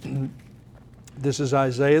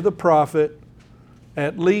Isaiah the prophet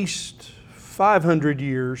at least 500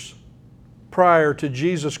 years prior to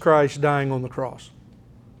Jesus Christ dying on the cross.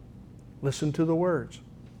 Listen to the words.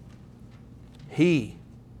 He,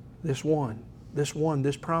 this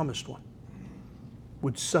promised one,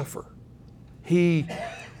 would suffer. He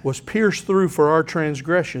was pierced through for our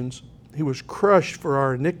transgressions. He was crushed for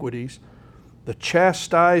our iniquities. The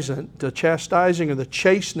chastising or the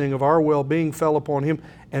chastening of our well-being fell upon Him,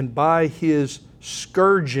 and by His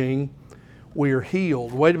scourging we are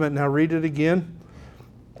healed. Wait a minute, now read it again.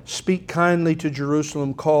 Speak kindly to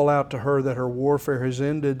Jerusalem, call out to her that her warfare has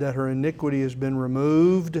ended, that her iniquity has been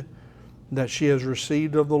removed, that she has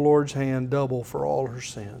received of the Lord's hand double for all her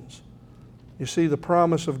sins. You see, the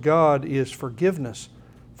promise of God is forgiveness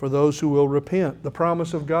for those who will repent. The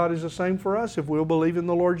promise of God is the same for us if we'll believe in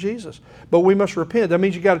the Lord Jesus. But we must repent. That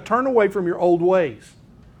means you've got to turn away from your old ways.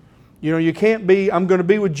 You know, you can't be, I'm going to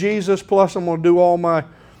be with Jesus, plus I'm going to do all my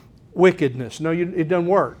wickedness. No, it doesn't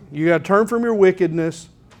work. You got to turn from your wickedness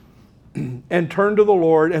and turn to the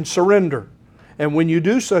Lord and surrender. And when you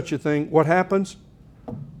do such a thing, what happens?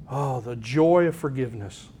 Oh, the joy of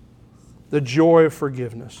forgiveness. The joy of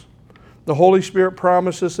forgiveness. The Holy Spirit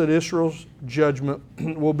promises that Israel's judgment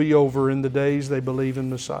will be over in the days they believe in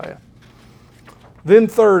Messiah. Then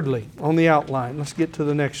thirdly, on the outline, let's get to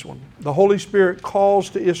the next one. The Holy Spirit calls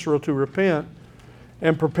to Israel to repent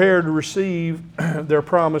and prepare to receive their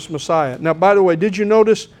promised Messiah. Now, by the way, did you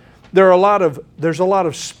notice there's a lot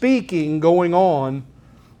of speaking going on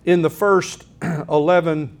in the first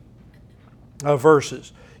 11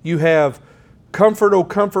 verses? You have, comfort, O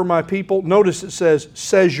comfort my people. Notice it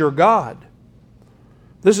says your God.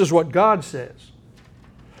 This is what God says.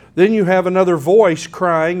 Then you have another voice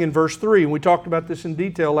crying in verse 3, and we talked about this in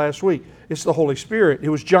detail last week. It's the Holy Spirit. It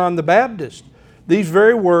was John the Baptist. These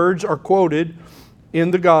very words are quoted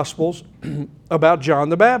in the Gospels about John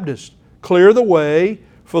the Baptist. Clear the way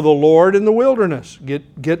for the Lord in the wilderness.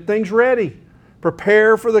 Get things ready.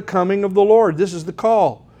 Prepare for the coming of the Lord. This is the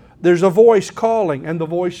call. There's a voice calling, and the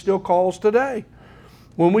voice still calls today.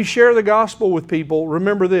 When we share the gospel with people,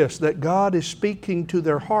 remember this, that God is speaking to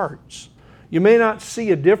their hearts. You may not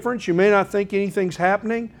see a difference. You may not think anything's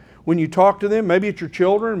happening when you talk to them. Maybe it's your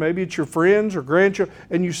children, maybe it's your friends or grandchildren,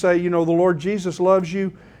 and you say, you know, the Lord Jesus loves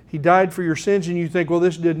you. He died for your sins, and you think, well,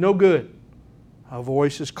 this did no good. A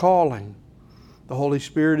voice is calling. The Holy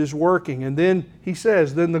Spirit is working. And then He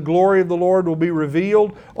says, then the glory of the Lord will be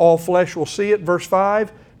revealed. All flesh will see it. Verse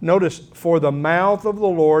 5. Notice, for the mouth of the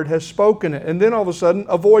Lord has spoken it. And then all of a sudden,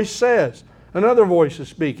 a voice says, another voice is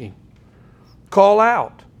speaking. Call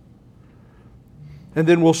out. And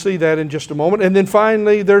then we'll see that in just a moment. And then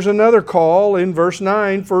finally, there's another call in verse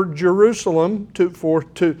 9 for Jerusalem,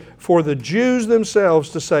 for the Jews themselves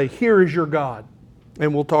to say, here is your God.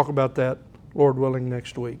 And we'll talk about that, Lord willing,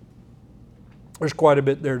 next week. There's quite a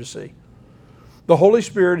bit there to see. The Holy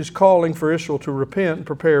Spirit is calling for Israel to repent and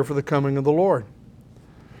prepare for the coming of the Lord.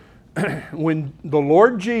 When the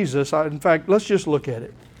Lord Jesus, in fact, let's just look at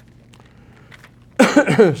it.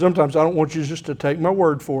 Sometimes I don't want you just to take my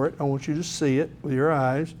word for it. I want you to see it with your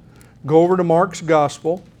eyes. Go over to Mark's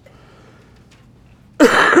Gospel.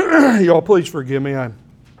 Y'all, please forgive me. I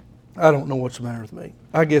don't know what's the matter with me.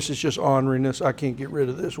 I guess it's just orneriness. I can't get rid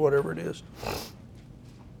of this, whatever it is.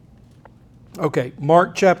 Okay,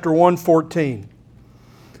 Mark chapter 1:14.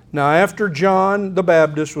 Now after John the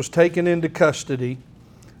Baptist was taken into custody,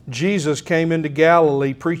 Jesus came into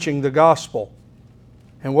Galilee preaching the gospel.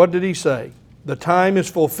 And what did he say? The time is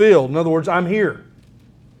fulfilled. In other words, I'm here.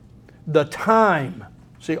 The time.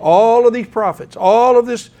 See, all of these prophets, all of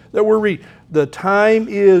this that we're reading, the time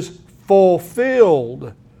is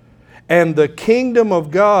fulfilled. And the kingdom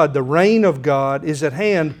of God, the reign of God is at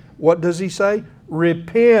hand. What does he say?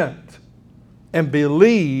 Repent and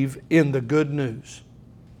believe in the good news.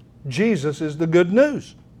 Jesus is the good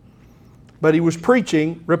news. But he was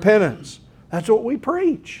preaching repentance. That's what we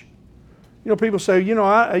preach. You know, people say,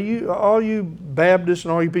 all you Baptists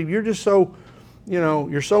and all you people, you're just so,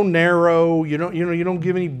 you're so narrow. You don't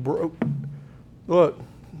give any. Look,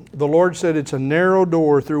 the Lord said it's a narrow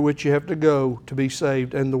door through which you have to go to be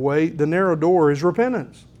saved, and the narrow door is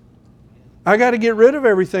repentance. I got to get rid of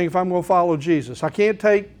everything if I'm going to follow Jesus. I can't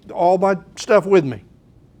take all my stuff with me.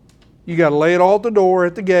 You got to lay it all at the door,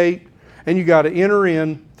 at the gate, and you got to enter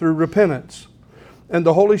in through repentance. And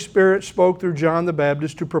the Holy Spirit spoke through John the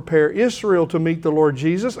Baptist to prepare Israel to meet the Lord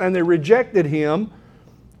Jesus, and they rejected Him.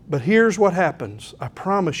 But here's what happens. I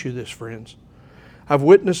promise you this, friends. I've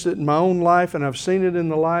witnessed it in my own life, and I've seen it in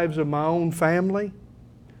the lives of my own family.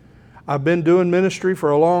 I've been doing ministry for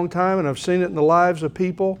a long time, and I've seen it in the lives of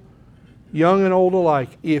people, young and old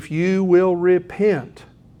alike. If you will repent,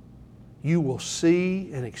 you will see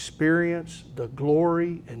and experience the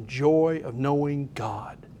glory and joy of knowing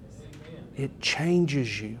God. Amen. It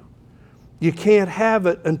changes you. You can't have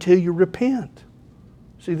it until you repent.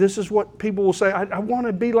 See, this is what people will say, I want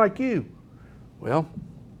to be like you. Well,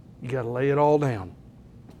 you got to lay it all down.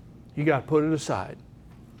 You got to put it aside.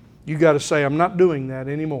 You got to say, I'm not doing that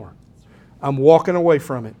anymore. I'm walking away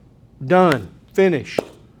from it. Done. Finished.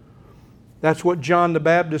 That's what John the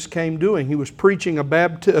Baptist came doing. He was preaching a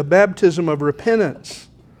baptism of repentance.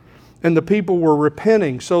 And the people were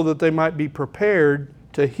repenting so that they might be prepared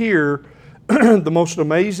to hear the most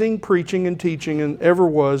amazing preaching and teaching and ever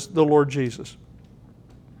was, the Lord Jesus.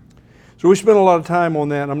 So we spent a lot of time on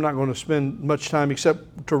that. I'm not going to spend much time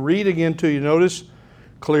except to read again to you. Notice,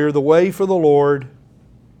 clear the way for the Lord.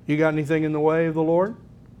 You got anything in the way of the Lord?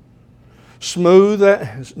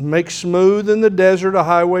 Make smooth in the desert a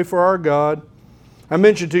highway for our God. I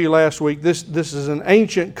mentioned to you last week, this is an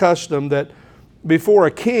ancient custom that before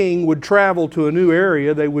a king would travel to a new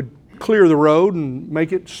area, they would clear the road and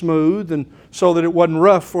make it smooth, and so that it wasn't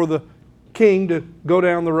rough for the king to go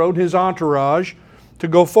down the road, his entourage, to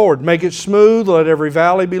go forward. Make it smooth, let every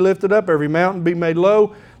valley be lifted up, every mountain be made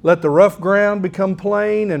low, let the rough ground become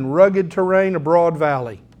plain, and rugged terrain a broad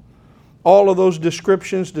valley. All of those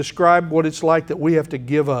descriptions describe what it's like that we have to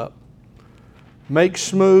give up. Make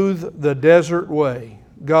smooth the desert way.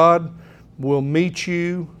 God will meet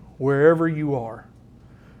you wherever you are.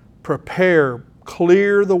 Prepare,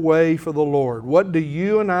 clear the way for the Lord. What do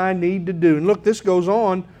you and I need to do? And look, this goes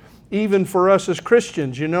on even for us as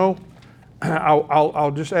Christians,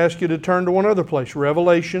 I'll just ask you to turn to one other place.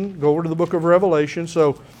 Revelation. Go over to the book of Revelation.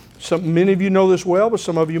 So many of you know this well, but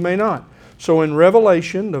some of you may not. So in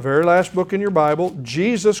Revelation, the very last book in your Bible,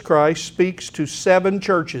 Jesus Christ speaks to 7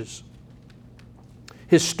 churches.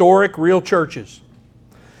 Historic, real churches.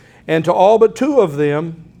 And to all but 2 of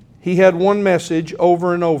them, He had one message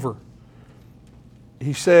over and over.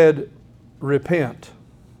 He said, repent.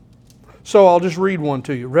 So I'll just read one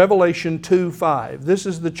to you. Revelation 2:5. This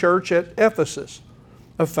is the church at Ephesus,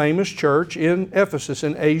 a famous church in Ephesus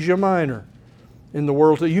in Asia Minor. In the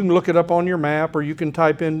world, you can look it up on your map, or you can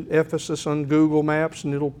type in Ephesus on Google Maps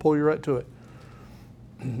and it'll pull you right to it.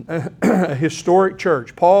 A historic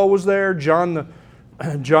church. Paul was there. John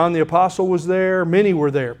the Apostle was there. Many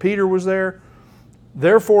were there. Peter was there.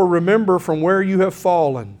 Therefore, remember from where you have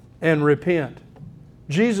fallen and repent.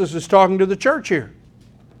 Jesus is talking to the church here.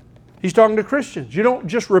 He's talking to Christians. You don't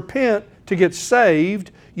just repent to get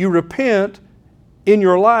saved. You repent in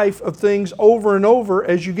your life of things over and over.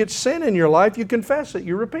 As you get sin in your life, you confess it.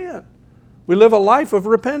 You repent. We live a life of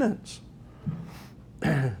repentance.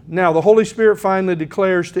 Now, the Holy Spirit finally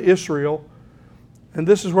declares to Israel, and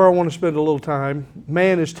this is where I want to spend a little time,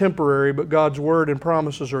 man is temporary, but God's Word and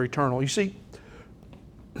promises are eternal. You see,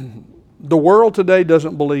 the world today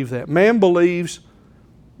doesn't believe that. Man believes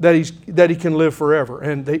that he can live forever.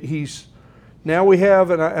 And now we have,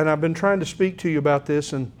 and I've been trying to speak to you about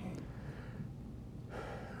this, and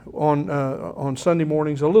on Sunday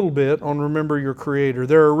mornings a little bit on Remember Your Creator.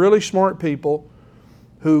 There are really smart people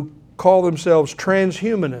who call themselves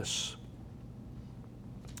transhumanists.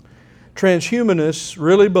 Transhumanists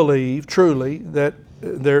really believe, truly, that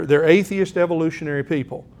they're atheist evolutionary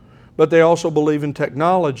people, but they also believe in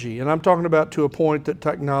technology. And I'm talking about to a point that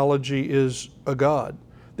technology is a god.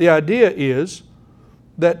 The idea is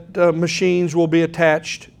that machines will be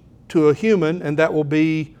attached to a human, and that will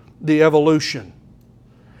be the evolution.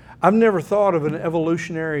 I've never thought of an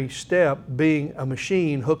evolutionary step being a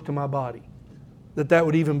machine hooked to my body, that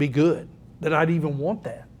would even be good, that I'd even want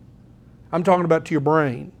that. I'm talking about to your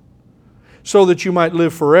brain, so that you might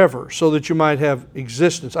live forever, so that you might have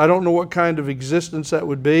existence. I don't know what kind of existence that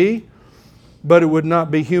would be, but it would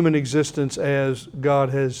not be human existence as God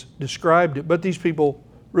has described it. But these people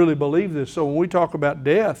really believe this. So when we talk about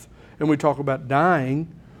death, and we talk about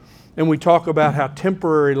dying, and we talk about how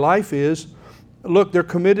temporary life is, look, they're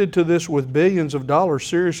committed to this with billions of dollars.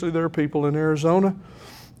 Seriously, there are people in Arizona,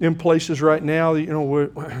 in places right now,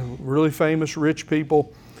 really famous rich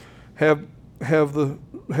people have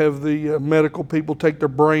the medical people take their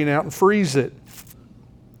brain out and freeze it.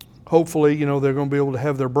 Hopefully, they're going to be able to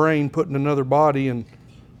have their brain put in another body and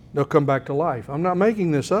they'll come back to life. I'm not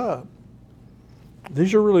making this up.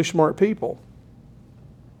 These are really smart people.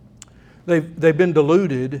 They've been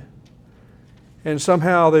deluded, and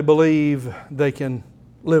somehow they believe they can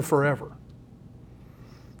live forever.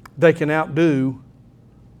 They can outdo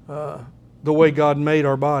the way God made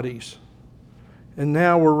our bodies. And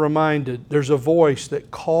now we're reminded there's a voice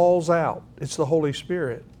that calls out. It's the Holy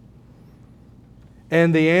Spirit.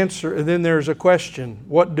 And the answer, and then there's a question,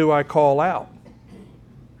 what do I call out?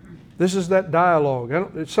 This is that dialogue.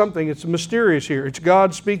 It's mysterious here. It's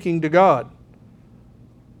God speaking to God.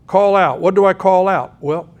 Call out. What do I call out?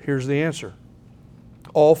 Well, here's the answer.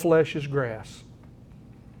 All flesh is grass.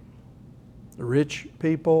 The rich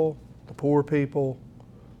people, the poor people,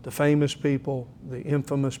 the famous people, the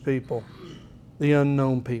infamous people, the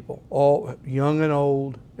unknown people, all young and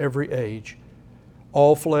old, every age.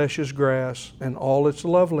 All flesh is grass, and all its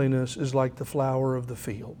loveliness is like the flower of the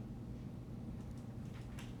field.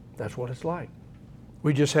 That's what it's like.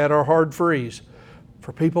 We just had our hard freeze.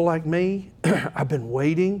 For people like me, I've been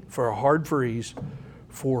waiting for a hard freeze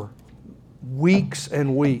for weeks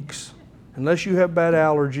and weeks. Unless you have bad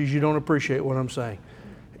allergies, you don't appreciate what I'm saying.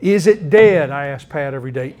 Is it dead? I ask Pat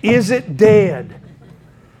every day. Is it dead?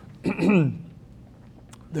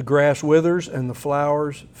 The grass withers and the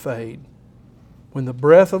flowers fade when the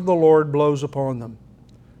breath of the Lord blows upon them.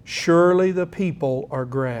 Surely the people are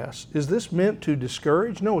grass. Is this meant to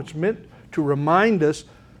discourage? No, it's meant to remind us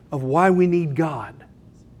of why we need God.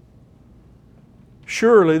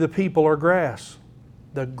 Surely the people are grass.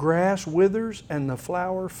 The grass withers and the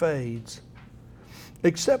flower fades.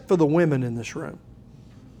 Except for the women in this room.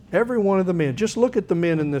 Every one of the men. Just look at the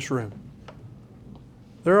men in this room.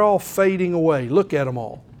 They're all fading away. Look at them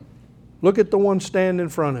all. Look at the one standing in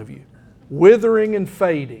front of you. Withering and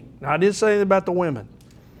fading. Now, I didn't say anything about the women.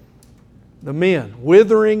 The men.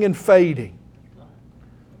 Withering and fading.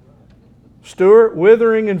 Stuart,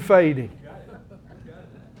 withering and fading.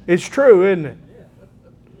 It's true, isn't it?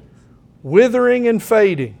 Withering and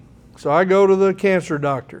fading. So I go to the cancer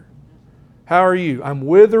doctor. How are you? I'm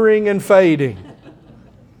withering and fading.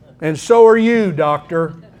 And so are you,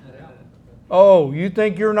 doctor. Oh, you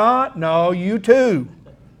think you're not? No, you too.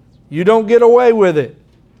 You don't get away with it.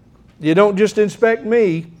 You don't just inspect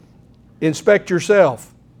me, inspect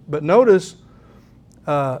yourself. But notice,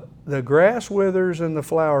 the grass withers and the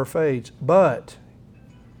flower fades, but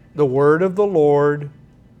the word of the Lord,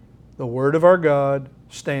 the word of our God,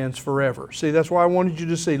 stands forever. See, that's why I wanted you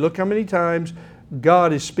to see. Look how many times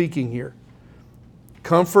God is speaking here.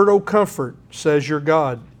 Comfort, O comfort, says your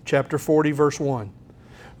God. Chapter 40, verse 1.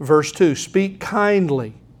 Verse 2, speak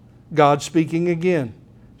kindly. God speaking again.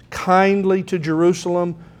 Kindly to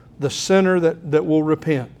Jerusalem, the sinner that will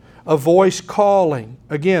repent. A voice calling.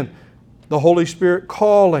 Again, the Holy Spirit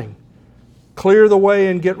calling. Clear the way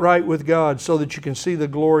and get right with God so that you can see the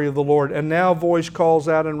glory of the Lord. And now a voice calls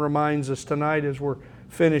out and reminds us tonight as we're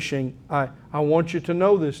finishing. I want you to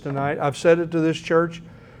know this tonight. I've said it to this church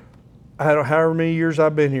however many years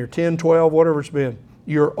I've been here, 10, 12, whatever it's been.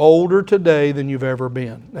 You're older today than you've ever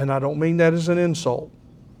been. And I don't mean that as an insult.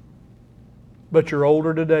 But you're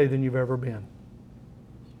older today than you've ever been.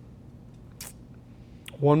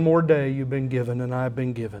 One more day you've been given and I've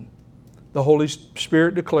been given. The Holy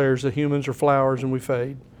Spirit declares that humans are flowers and we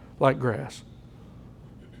fade like grass.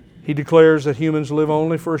 He declares that humans live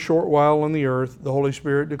only for a short while on the earth. The Holy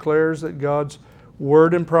Spirit declares that God's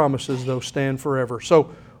word and promises, though, stand forever.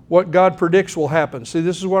 So what God predicts will happen. See,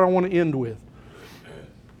 this is what I want to end with.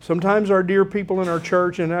 Sometimes our dear people in our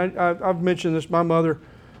church, and I've mentioned this, my mother,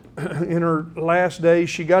 in her last days,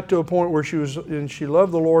 she got to a point where she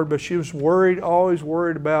loved the Lord, but she was worried, always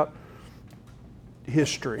worried about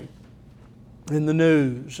history and the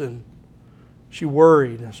news, and she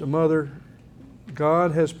worried. I said, Mother,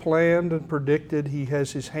 God has planned and predicted. He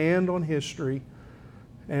has His hand on history,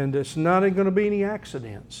 and it's not going to be any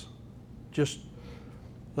accidents.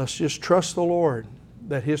 Let's just trust the Lord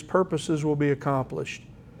that His purposes will be accomplished,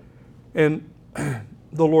 and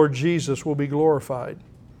the Lord Jesus will be glorified.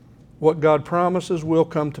 What God promises will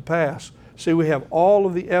come to pass. See, we have all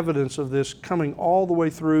of the evidence of this coming all the way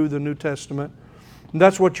through the New Testament. And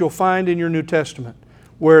that's what you'll find in your New Testament,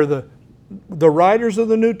 where the writers of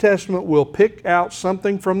the New Testament will pick out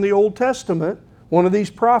something from the Old Testament, one of these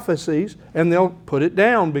prophecies, and they'll put it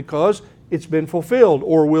down because it's been fulfilled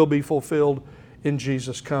or will be fulfilled in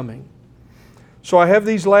Jesus' coming. So I have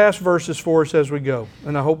these last verses for us as we go,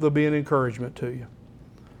 and I hope they'll be an encouragement to you.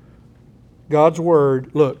 God's Word,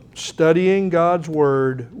 look, studying God's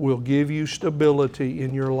Word will give you stability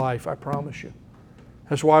in your life, I promise you.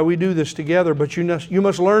 That's why we do this together, but you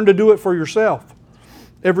must learn to do it for yourself.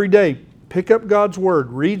 Every day, pick up God's Word,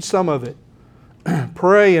 read some of it.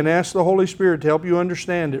 Pray and ask the Holy Spirit to help you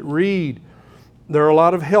understand it. Read. There are a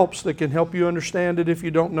lot of helps that can help you understand it. If you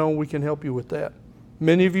don't know, we can help you with that.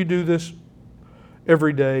 Many of you do this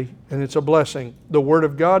every day, and it's a blessing. The Word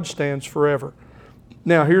of God stands forever.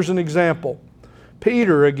 Now, here's an example.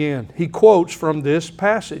 Peter, again, he quotes from this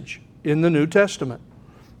passage in the New Testament.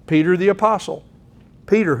 Peter the Apostle.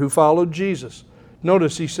 Peter, who followed Jesus.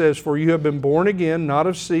 Notice he says, For you have been born again, not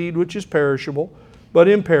of seed which is perishable, but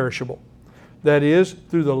imperishable. That is,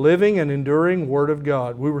 through the living and enduring Word of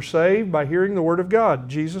God. We were saved by hearing the Word of God.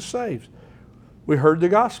 Jesus saves. We heard the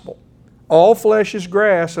gospel. All flesh is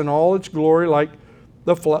grass, and all its glory like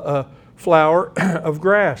the flower of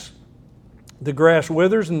grass. The grass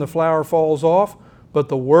withers and the flower falls off, but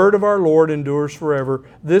the word of our Lord endures forever.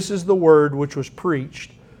 This is the word which was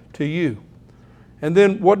preached to you. And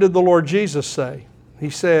then what did the Lord Jesus say?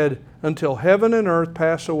 He said, Until heaven and earth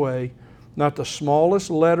pass away, not the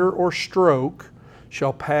smallest letter or stroke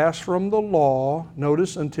shall pass from the law,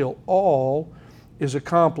 notice, until all is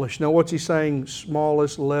accomplished. Now what's he saying,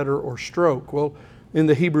 smallest letter or stroke? Well, in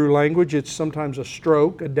the Hebrew language, it's sometimes a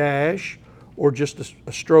stroke, a dash, or just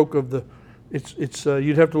a stroke of the...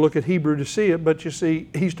 You'd have to look at Hebrew to see it, but you see,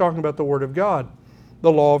 he's talking about the Word of God,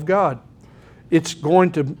 the law of God. It's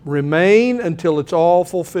going to remain until it's all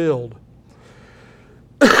fulfilled.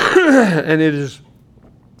 And it is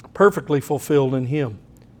perfectly fulfilled in Him.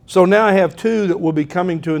 So now I have two that we'll be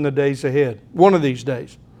coming to in the days ahead. One of these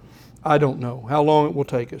days. I don't know how long it will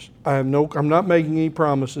take us. I'm not making any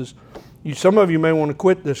promises. Some of you may want to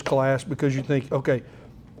quit this class because you think, okay,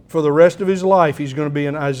 for the rest of his life, he's going to be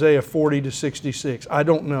in Isaiah 40 to 66. I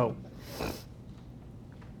don't know.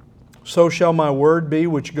 So shall my word be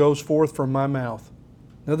which goes forth from my mouth.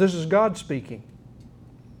 Now this is God speaking.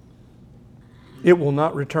 It will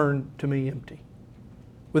not return to me empty,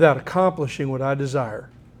 without accomplishing what I desire,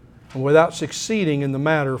 and without succeeding in the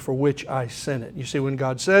matter for which I sent it. You see, when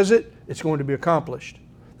God says it, it's going to be accomplished.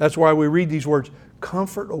 That's why we read these words,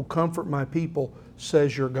 Comfort, O comfort my people,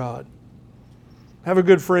 says your God. I have a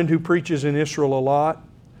good friend who preaches in Israel a lot,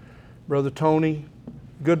 Brother Tony,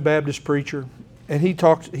 good Baptist preacher, and he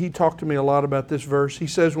talked to me a lot about this verse. He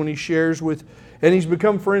says when he shares with, and he's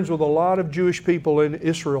become friends with a lot of Jewish people in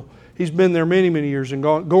Israel. He's been there many, many years and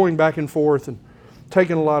going back and forth and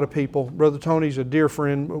taking a lot of people. Brother Tony's a dear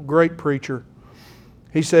friend, a great preacher.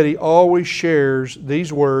 He said he always shares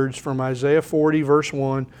these words from Isaiah 40 verse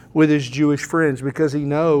 1 with his Jewish friends because he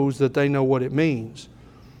knows that they know what it means.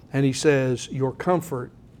 And he says, your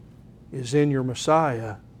comfort is in your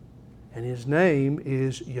Messiah, and His name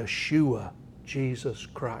is Yeshua, Jesus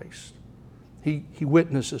Christ. He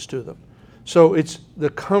witnesses to them. So it's the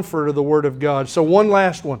comfort of the Word of God. So one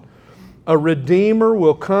last one. A Redeemer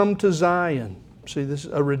will come to Zion. See,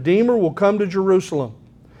 a Redeemer will come to Jerusalem.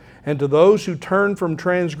 And to those who turn from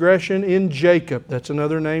transgression in Jacob, that's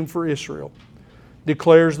another name for Israel,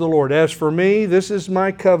 declares the Lord. As for me, this is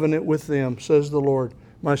my covenant with them, says the Lord.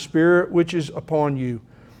 My Spirit which is upon you,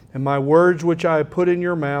 and my words which I have put in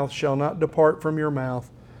your mouth shall not depart from your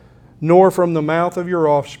mouth, nor from the mouth of your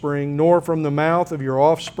offspring, nor from the mouth of your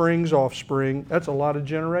offspring's offspring. That's a lot of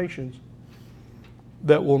generations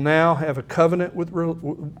that will now have a covenant with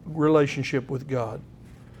relationship with God.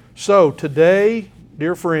 So today,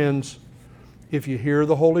 dear friends, if you hear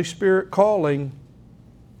the Holy Spirit calling,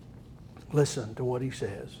 listen to what He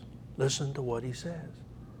says. Listen to what He says.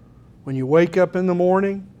 When you wake up in the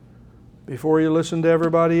morning, Before you listen to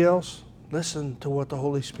everybody else, listen to what the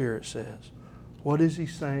Holy Spirit says. What is He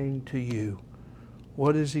saying to you?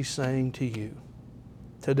 What is He saying to you?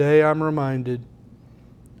 Today I'm reminded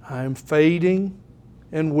I am fading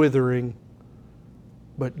and withering,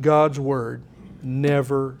 but God's Word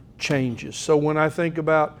never changes. So when I think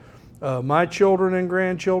about my children and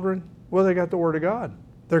grandchildren, well, they got the Word of God.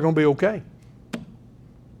 They're going to be okay.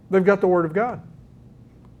 They've got the Word of God.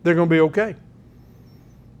 They're going to be okay.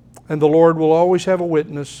 And the Lord will always have a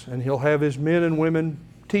witness, and He'll have His men and women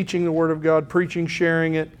teaching the Word of God, preaching,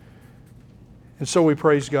 sharing it. And so we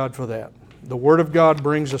praise God for that. The Word of God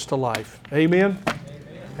brings us to life. Amen?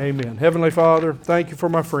 Amen. Heavenly Father, thank You for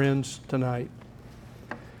my friends tonight.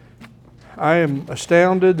 I am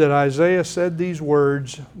astounded that Isaiah said these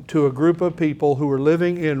words to a group of people who were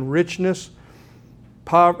living in richness,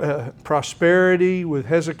 prosperity with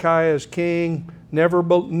Hezekiah as king, never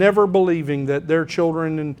believing that their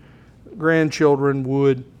children and grandchildren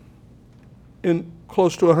would, in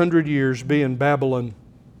close to 100 years, be in Babylon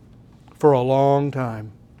for a long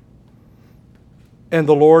time. And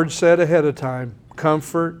the Lord said ahead of time,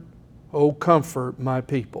 "Comfort, oh comfort my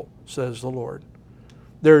people," says the Lord.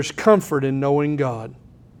 There's comfort in knowing God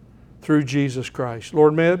through Jesus Christ.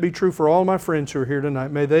 Lord, may it be true for all my friends who are here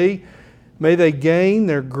tonight. May they gain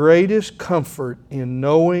their greatest comfort in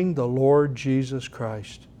knowing the Lord Jesus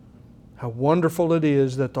Christ. How wonderful it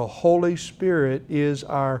is that the Holy Spirit is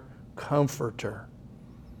our comforter.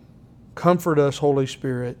 Comfort us, Holy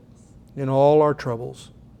Spirit, in all our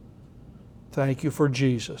troubles. Thank You for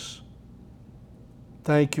Jesus.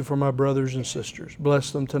 Thank You for my brothers and sisters.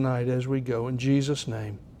 Bless them tonight as we go. In Jesus'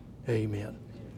 name, amen.